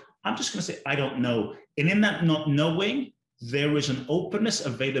 it's wrong. I'm just going to say, I don't know. And in that not knowing, there is an openness,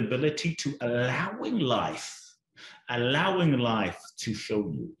 availability to allowing life to show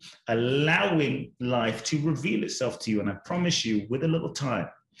you, allowing life to reveal itself to you. And I promise you, with a little time,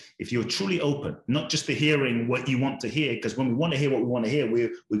 if you're truly open, not just to hearing what you want to hear, because when we want to hear what we want to hear,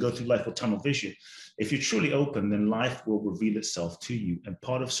 we go through life with tunnel vision. If you're truly open, then life will reveal itself to you. And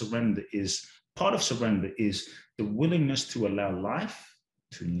part of surrender is the willingness to allow life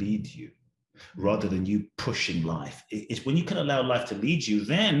to lead you rather than you pushing life. It's when you can allow life to lead you,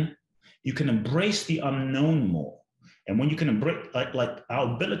 then you can embrace the unknown more. And when you can embrace, like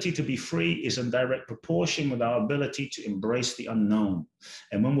our ability to be free is in direct proportion with our ability to embrace the unknown.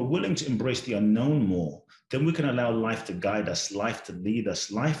 And when we're willing to embrace the unknown more, then we can allow life to guide us, life to lead us,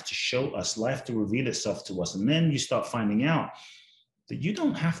 life to show us, life to reveal itself to us. And then you start finding out that you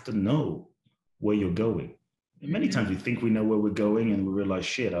don't have to know where you're going. And many times we think we know where we're going and we realize,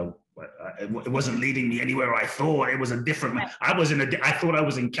 shit, it wasn't leading me anywhere I thought. It was a different. I thought I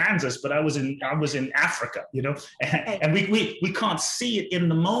was in Kansas, but I was in Africa, you know. And we can't see it in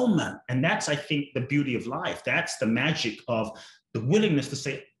the moment. And that's, I think, the beauty of life. That's the magic of the willingness to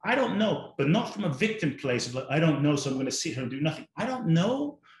say, I don't know, but not from a victim place of like, I don't know, so I'm going to sit here and do nothing. I don't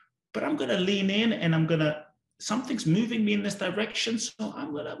know, but I'm going to lean in and something's moving me in this direction, so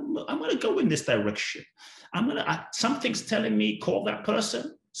I'm gonna go in this direction. Something's telling me call that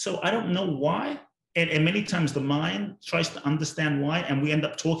person. So I don't know why. And many times the mind tries to understand why, and we end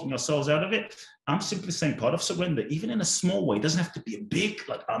up talking ourselves out of it. I'm simply saying part of surrender, even in a small way, it doesn't have to be a big,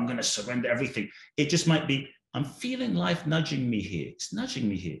 like I'm going to surrender everything. It just might be, I'm feeling life nudging me here. It's nudging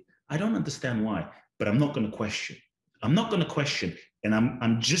me here. I don't understand why, but I'm not going to question. I'm not going to question. And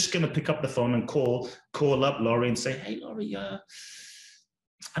I'm just going to pick up the phone and call up Laurie and say, hey, Laurie,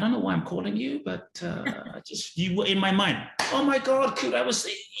 I don't know why I'm calling you, but you were in my mind. Oh my God, I was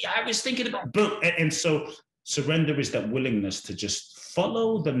thinking about boom. And so surrender is that willingness to just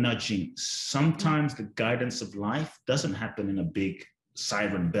follow the nudging. Sometimes the guidance of life doesn't happen in a big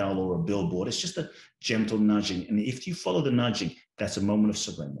siren bell or a billboard. It's just a gentle nudging. And if you follow the nudging, that's a moment of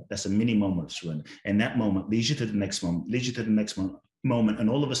surrender. That's a mini moment of surrender. And that moment leads you to the next moment, leads you to the next moment. And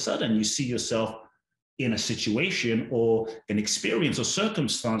all of a sudden you see yourself in a situation or an experience or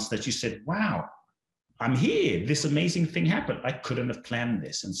circumstance that you said, wow, I'm here. This amazing thing happened. I couldn't have planned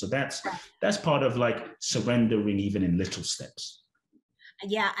this. And so that's part of like surrendering even in little steps.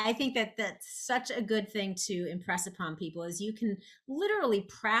 Yeah, I think that that's such a good thing to impress upon people is you can literally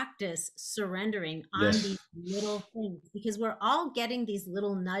practice surrendering on these little things because we're all getting these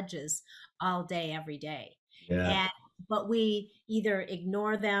little nudges all day, every day. Yeah. But we either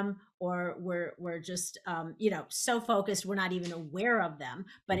ignore them or we're just, so focused, we're not even aware of them.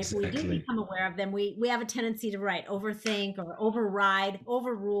 But if we do become aware of them, we have a tendency to overthink or override,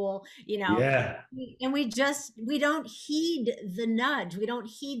 overrule, and we don't heed the nudge. We don't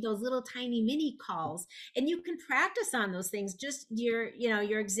heed those little tiny mini calls. And you can practice on those things. Just your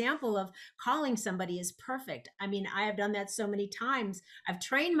example of calling somebody is perfect. I mean, I have done that so many times. I've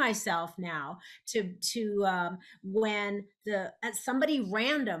trained myself now to when somebody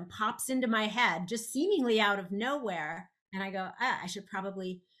random pops into my head, just seemingly out of nowhere, and I go, I should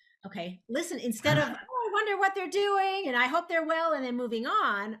probably, listen, instead of, I wonder what they're doing, and I hope they're well, and then moving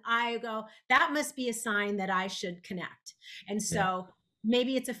on, I go, that must be a sign that I should connect. And so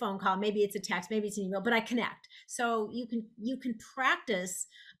maybe it's a phone call, maybe it's a text, maybe it's an email, but I connect. So you can practice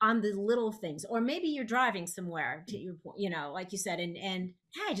on the little things, or maybe you're driving somewhere to your, like you said, and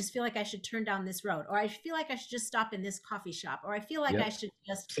hey, I just feel like I should turn down this road, or I feel like I should just stop in this coffee shop, or I feel like I should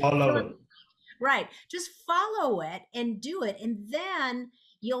just follow it. Right. Just follow it and do it. And then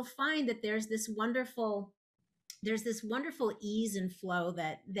you'll find that there's this wonderful there's this wonderful ease and flow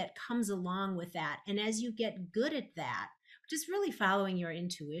that comes along with that. And as you get good at that, just really following your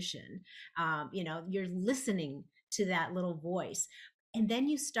intuition, you're listening to that little voice. And then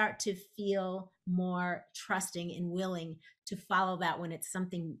you start to feel more trusting and willing to follow that when it's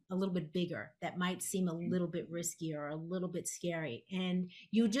something a little bit bigger that might seem a little bit risky or a little bit scary. And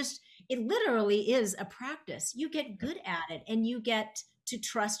it literally is a practice. You get good at it and you get to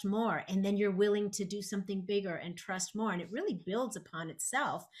trust more, and then you're willing to do something bigger and trust more, and it really builds upon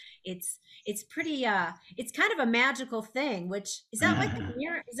itself. It's pretty it's kind of a magical thing. Which is that like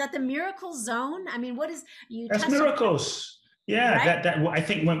is that the miracle zone? I mean, what is you that's miracles. Yeah, right? that I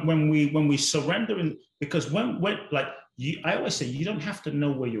think when we surrender, because when like I always say, you don't have to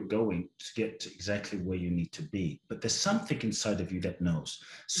know where you're going to get to exactly where you need to be, but there's something inside of you that knows.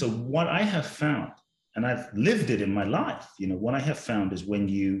 So what I have found, and I've lived it in my life, what I have found is when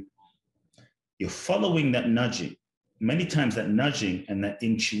you're following that nudging, many times that nudging and that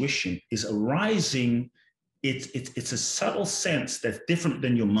intuition is arising. It's a subtle sense that's different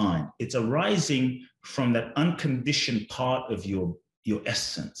than your mind. It's arising from that unconditioned part of your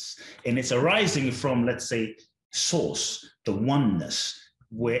essence. And it's arising from, let's say, source, the oneness,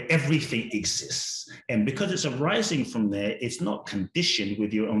 where everything exists. And because it's arising from there, it's not conditioned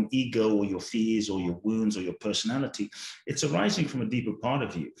with your own ego or your fears or your wounds or your personality. It's arising from a deeper part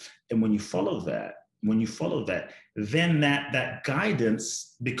of you. And when you follow that, then that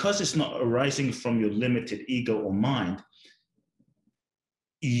guidance, because it's not arising from your limited ego or mind,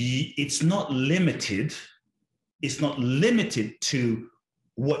 it's not limited to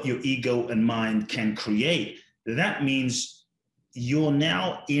what your ego and mind can create. That means you're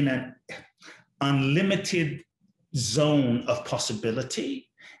now in an unlimited zone of possibility.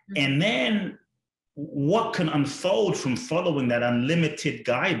 And then what can unfold from following that unlimited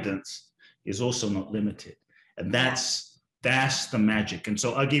guidance is also not limited. And that's the magic. And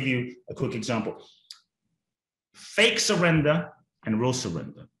so I'll give you a quick example. Fake surrender and real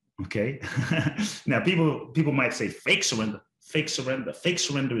surrender, okay? Now, people might say fake surrender. Fake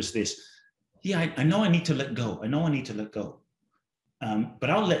surrender is this. Yeah, I know I need to let go. But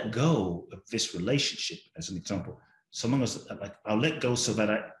I'll let go of this relationship, as an example. Someone else, like, I'll let go so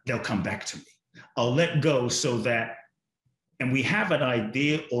that they'll come back to me. I'll let go so that, and we have an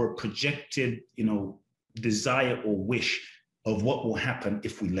idea or a projected, desire or wish of what will happen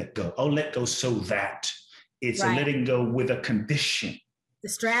if we let go. I'll let go so that it's right. A letting go with a condition. The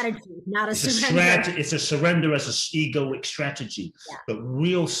strategy, not a surrender. It's a surrender as an egoic strategy. Yeah. But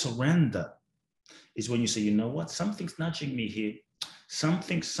real surrender is when you say, you know what, something's nudging me here.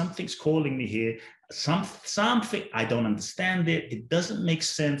 Something's calling me here. Something, I don't understand it. It doesn't make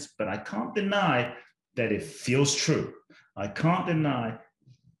sense, but I can't deny that it feels true. I can't deny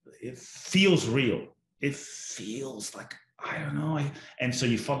it feels real. It feels like, I don't know. And so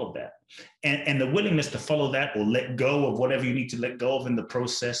you follow that. And the willingness to follow that or let go of whatever you need to let go of in the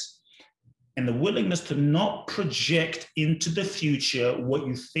process. And the willingness to not project into the future what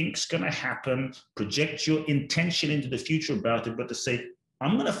you think's going to happen, project your intention into the future about it, but to say,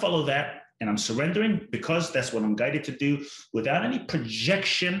 I'm going to follow that and I'm surrendering because that's what I'm guided to do without any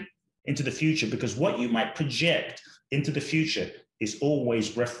projection into the future, because what you might project into the future is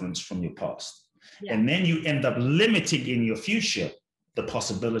always reference from your past. Yeah. And then you end up limiting in your future the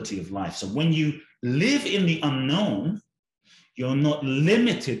possibility of life. So when you live in the unknown, you're not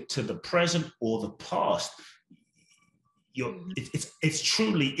limited to the present or the past. It's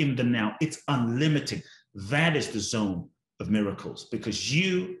truly in the now. It's unlimited. That is the zone of miracles, because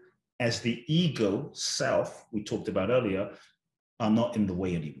you, as the ego self we talked about earlier, are not in the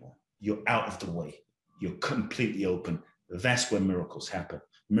way anymore. You're out of the way. You're completely open. That's where miracles happen.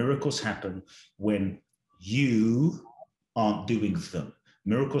 Miracles happen when you aren't doing them.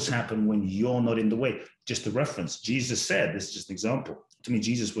 Miracles happen when you're not in the way. Just a reference, Jesus said, this is just an example. To me,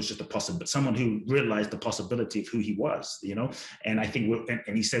 Jesus was just someone who realized the possibility of who he was, And I think,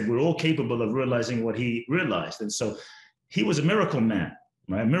 and he said, we're all capable of realizing what he realized. And so he was a miracle man,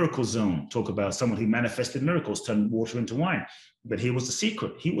 right? Miracle zone. Talk about someone who manifested miracles, turned water into wine. But here was the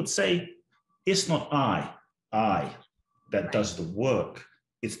secret. He would say, it's not I that does the work.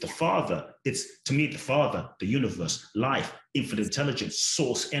 It's the Father. It's, to me, the Father, the universe, life, infinite intelligence,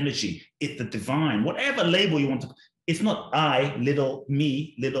 source energy. It's the divine, whatever label you want to. It's not I, little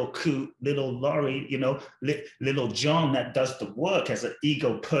me, little Ku, little Laurie, little John that does the work as an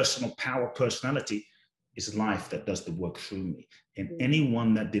ego, personal power, personality. It's life that does the work through me. And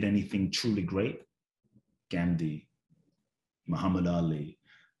anyone that did anything truly great, Gandhi, Muhammad Ali,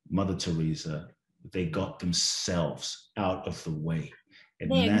 Mother Teresa, they got themselves out of the way.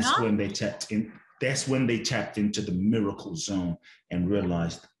 And that's when they tapped in. that's when they tapped into the miracle zone and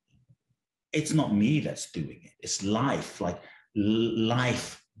realized it's not me that's doing it. It's life, like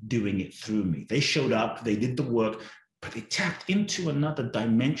life doing it through me. They showed up, they did the work, but they tapped into another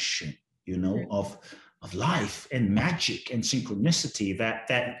dimension, you know, of life and magic and synchronicity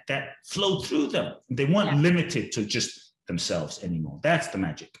that flowed through them. They weren't limited to just themselves anymore. That's the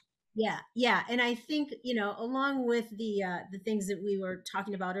magic. Yeah, yeah, and I think, you know, along with the things that we were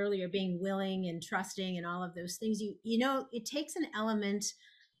talking about earlier, being willing and trusting and all of those things, you know, it takes an element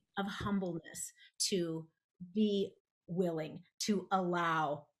of humbleness to be willing to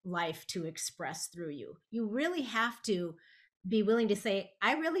allow life to express through you. You really have to be willing to say,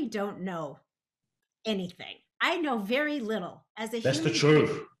 I really don't know anything. I know very little as a That's human. the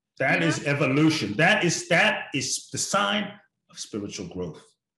truth. That is evolution. That is the sign of spiritual growth.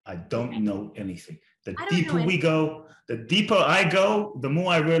 I don't know anything. The deeper we go, the deeper I go, the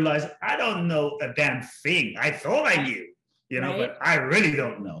more I realize I don't know a damn thing. I thought I knew, you know, but I really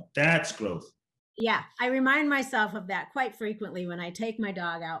don't know. That's growth. Yeah, I remind myself of that quite frequently when I take my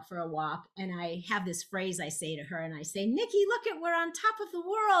dog out for a walk, and I have this phrase I say to her, and I say, Nikki, look at, we're on top of the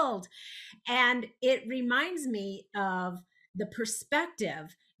world. And it reminds me of the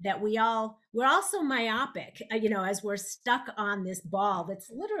perspective that we're also myopic, you know, as we're stuck on this ball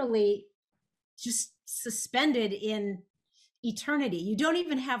that's literally just suspended in eternity. You don't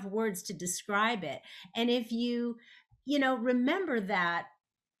even have words to describe it. And if you know, remember that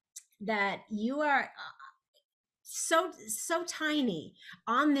you are so tiny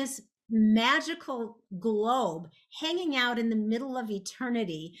on this magical globe hanging out in the middle of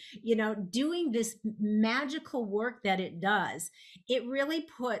eternity, you know, doing this magical work that it does, it really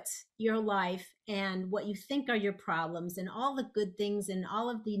puts your life and what you think are your problems and all the good things and all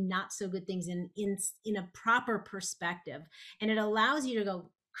of the not so good things in a proper perspective. And it allows you to go,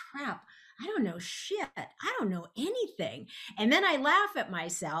 crap, I don't know shit. I don't know anything. And then I laugh at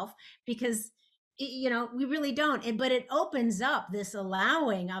myself because, you know, we really don't. But it opens up this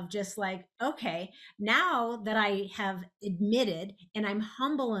allowing of just like, okay, now that I have admitted and I'm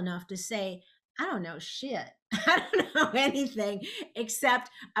humble enough to say, I don't know shit. I don't know anything except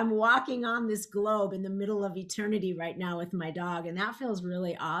I'm walking on this globe in the middle of eternity right now with my dog. And that feels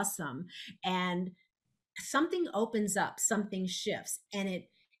really awesome. And something opens up, something shifts, and it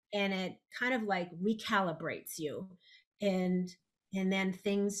kind of like recalibrates you. And then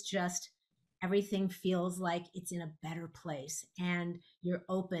things just, everything feels like it's in a better place, and you're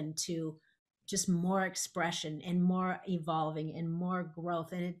open to just more expression and more evolving and more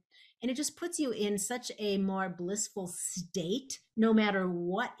growth. And it just puts you in such a more blissful state, no matter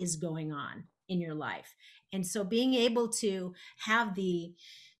what is going on in your life. And so being able to have the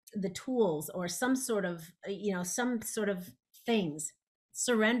tools or some sort of, you know, some sort of things,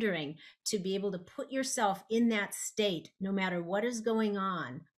 surrendering to be able to put yourself in that state, no matter what is going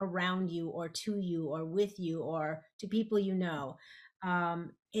on around you or to you or with you or to people, you know,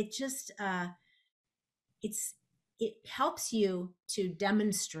 it just, it helps you to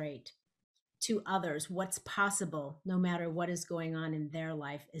demonstrate to others what's possible, no matter what is going on in their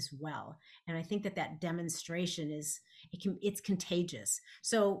life as well. And I think that demonstration it's contagious.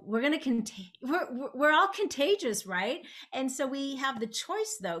 So we're all contagious, right? And so we have the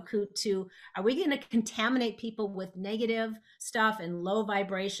choice though, to, are we going to contaminate people with negative stuff and low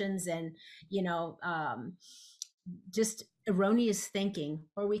vibrations and, you know, just erroneous thinking,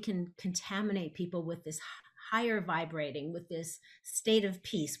 or we can contaminate people with this higher vibrating, with this state of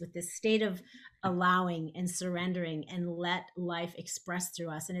peace, with this state of allowing and surrendering and let life express through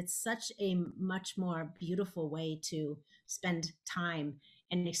us. And it's such a much more beautiful way to spend time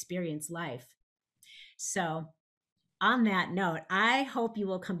and experience life. So on that note, I hope you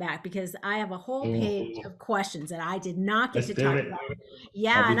will come back, because I have a whole page of questions that I did not get to talk about.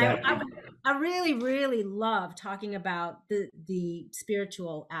 Yeah, and I really, really love talking about the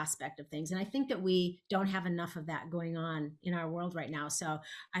spiritual aspect of things. And I think that we don't have enough of that going on in our world right now. So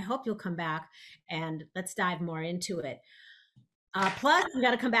I hope you'll come back and let's dive more into it. Plus, you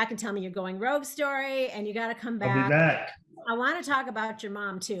got to come back and tell me your going rogue story, and you got to come back. I'll be back. I want to talk about your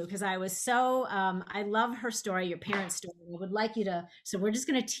mom too, because I was so, I love her story, your parents' story. I would like you to, so we're just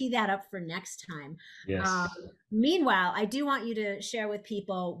going to tee that up for next time. Yes. Meanwhile, I do want you to share with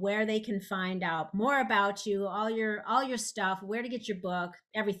people where they can find out more about you, all your stuff, where to get your book,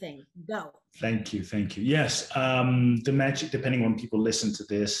 everything. Go. Thank you. Yes. The Magic, depending on people listen to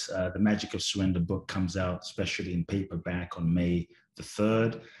this, the Magic of Surrender book comes out, especially in paperback, on May the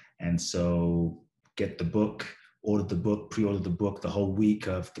 3rd. And so get the book, order the book, pre-order the book the whole week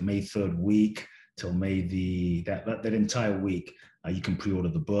of the May 3rd week till May that entire week. You can pre-order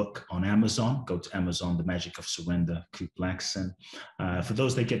the book on Amazon. Go to Amazon, The Magic of Surrender, Kute Blackson. For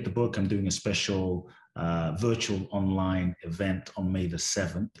those that get the book, I'm doing a special virtual online event on May the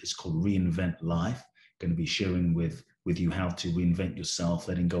 7th. It's called Reinvent Life. Going to be sharing with you how to reinvent yourself,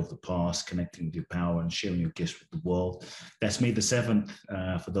 letting go of the past, connecting with your power, and sharing your gifts with the world. That's May the 7th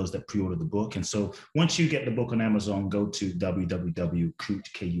for those that pre-order the book. And so once you get the book on Amazon, go to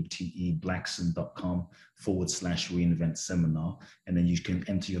www.kuteblackson.com/reinvent seminar. And then you can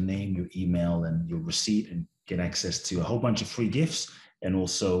enter your name, your email, and your receipt and get access to a whole bunch of free gifts, and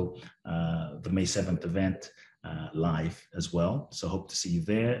also the May 7th event live as well. So hope to see you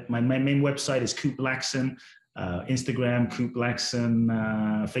there. My main website is Kute Blackson, Instagram Kute Blackson,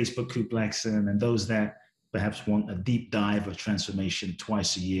 Facebook Kute Blackson. And those that perhaps want a deep dive of transformation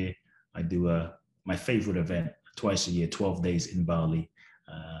twice a year, I do my favorite event twice a year, 12 days in Bali.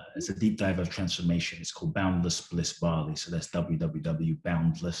 It's a deep dive of transformation. It's called Boundless Bliss Bali. So that's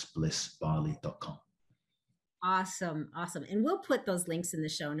www.boundlessblissbali.com. Awesome. And we'll put those links in the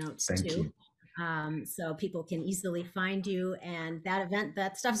show notes Thank too. you. So people can easily find you. And that event,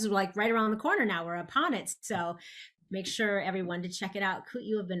 that stuff is like right around the corner now. We're upon it. So make sure everyone to check it out. Kute,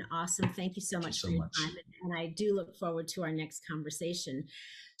 you have been awesome. Thank you so much for your time. And I do look forward to our next conversation.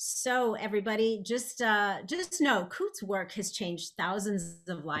 So everybody, just know Kute's work has changed thousands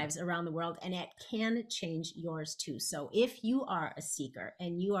of lives around the world, and it can change yours too. So if you are a seeker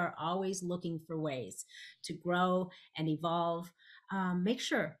and you are always looking for ways to grow and evolve, make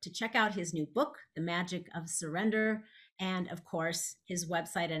sure to check out his new book, The Magic of Surrender, and of course, his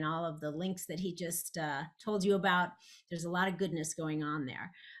website and all of the links that he just told you about. There's a lot of goodness going on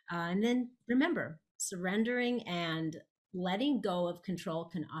there. And then remember, surrendering and letting go of control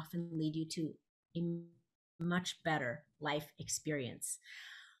can often lead you to a much better life experience.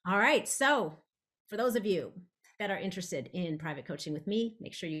 All right. So for those of you that are interested in private coaching with me,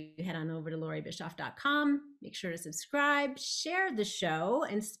 make sure you head on over to LoriBischoff.com. Make sure to subscribe, share the show,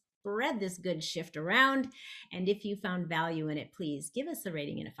 and spread this good shift around. And if you found value in it, please give us a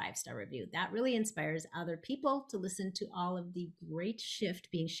rating and a 5-star review. That really inspires other people to listen to all of the great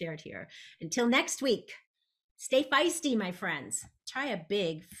shift being shared here. Until next week, stay feisty, my friends. Try a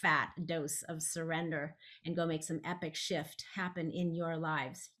big, fat dose of surrender and go make some epic shift happen in your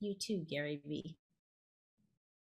lives. You too, Gary Vee.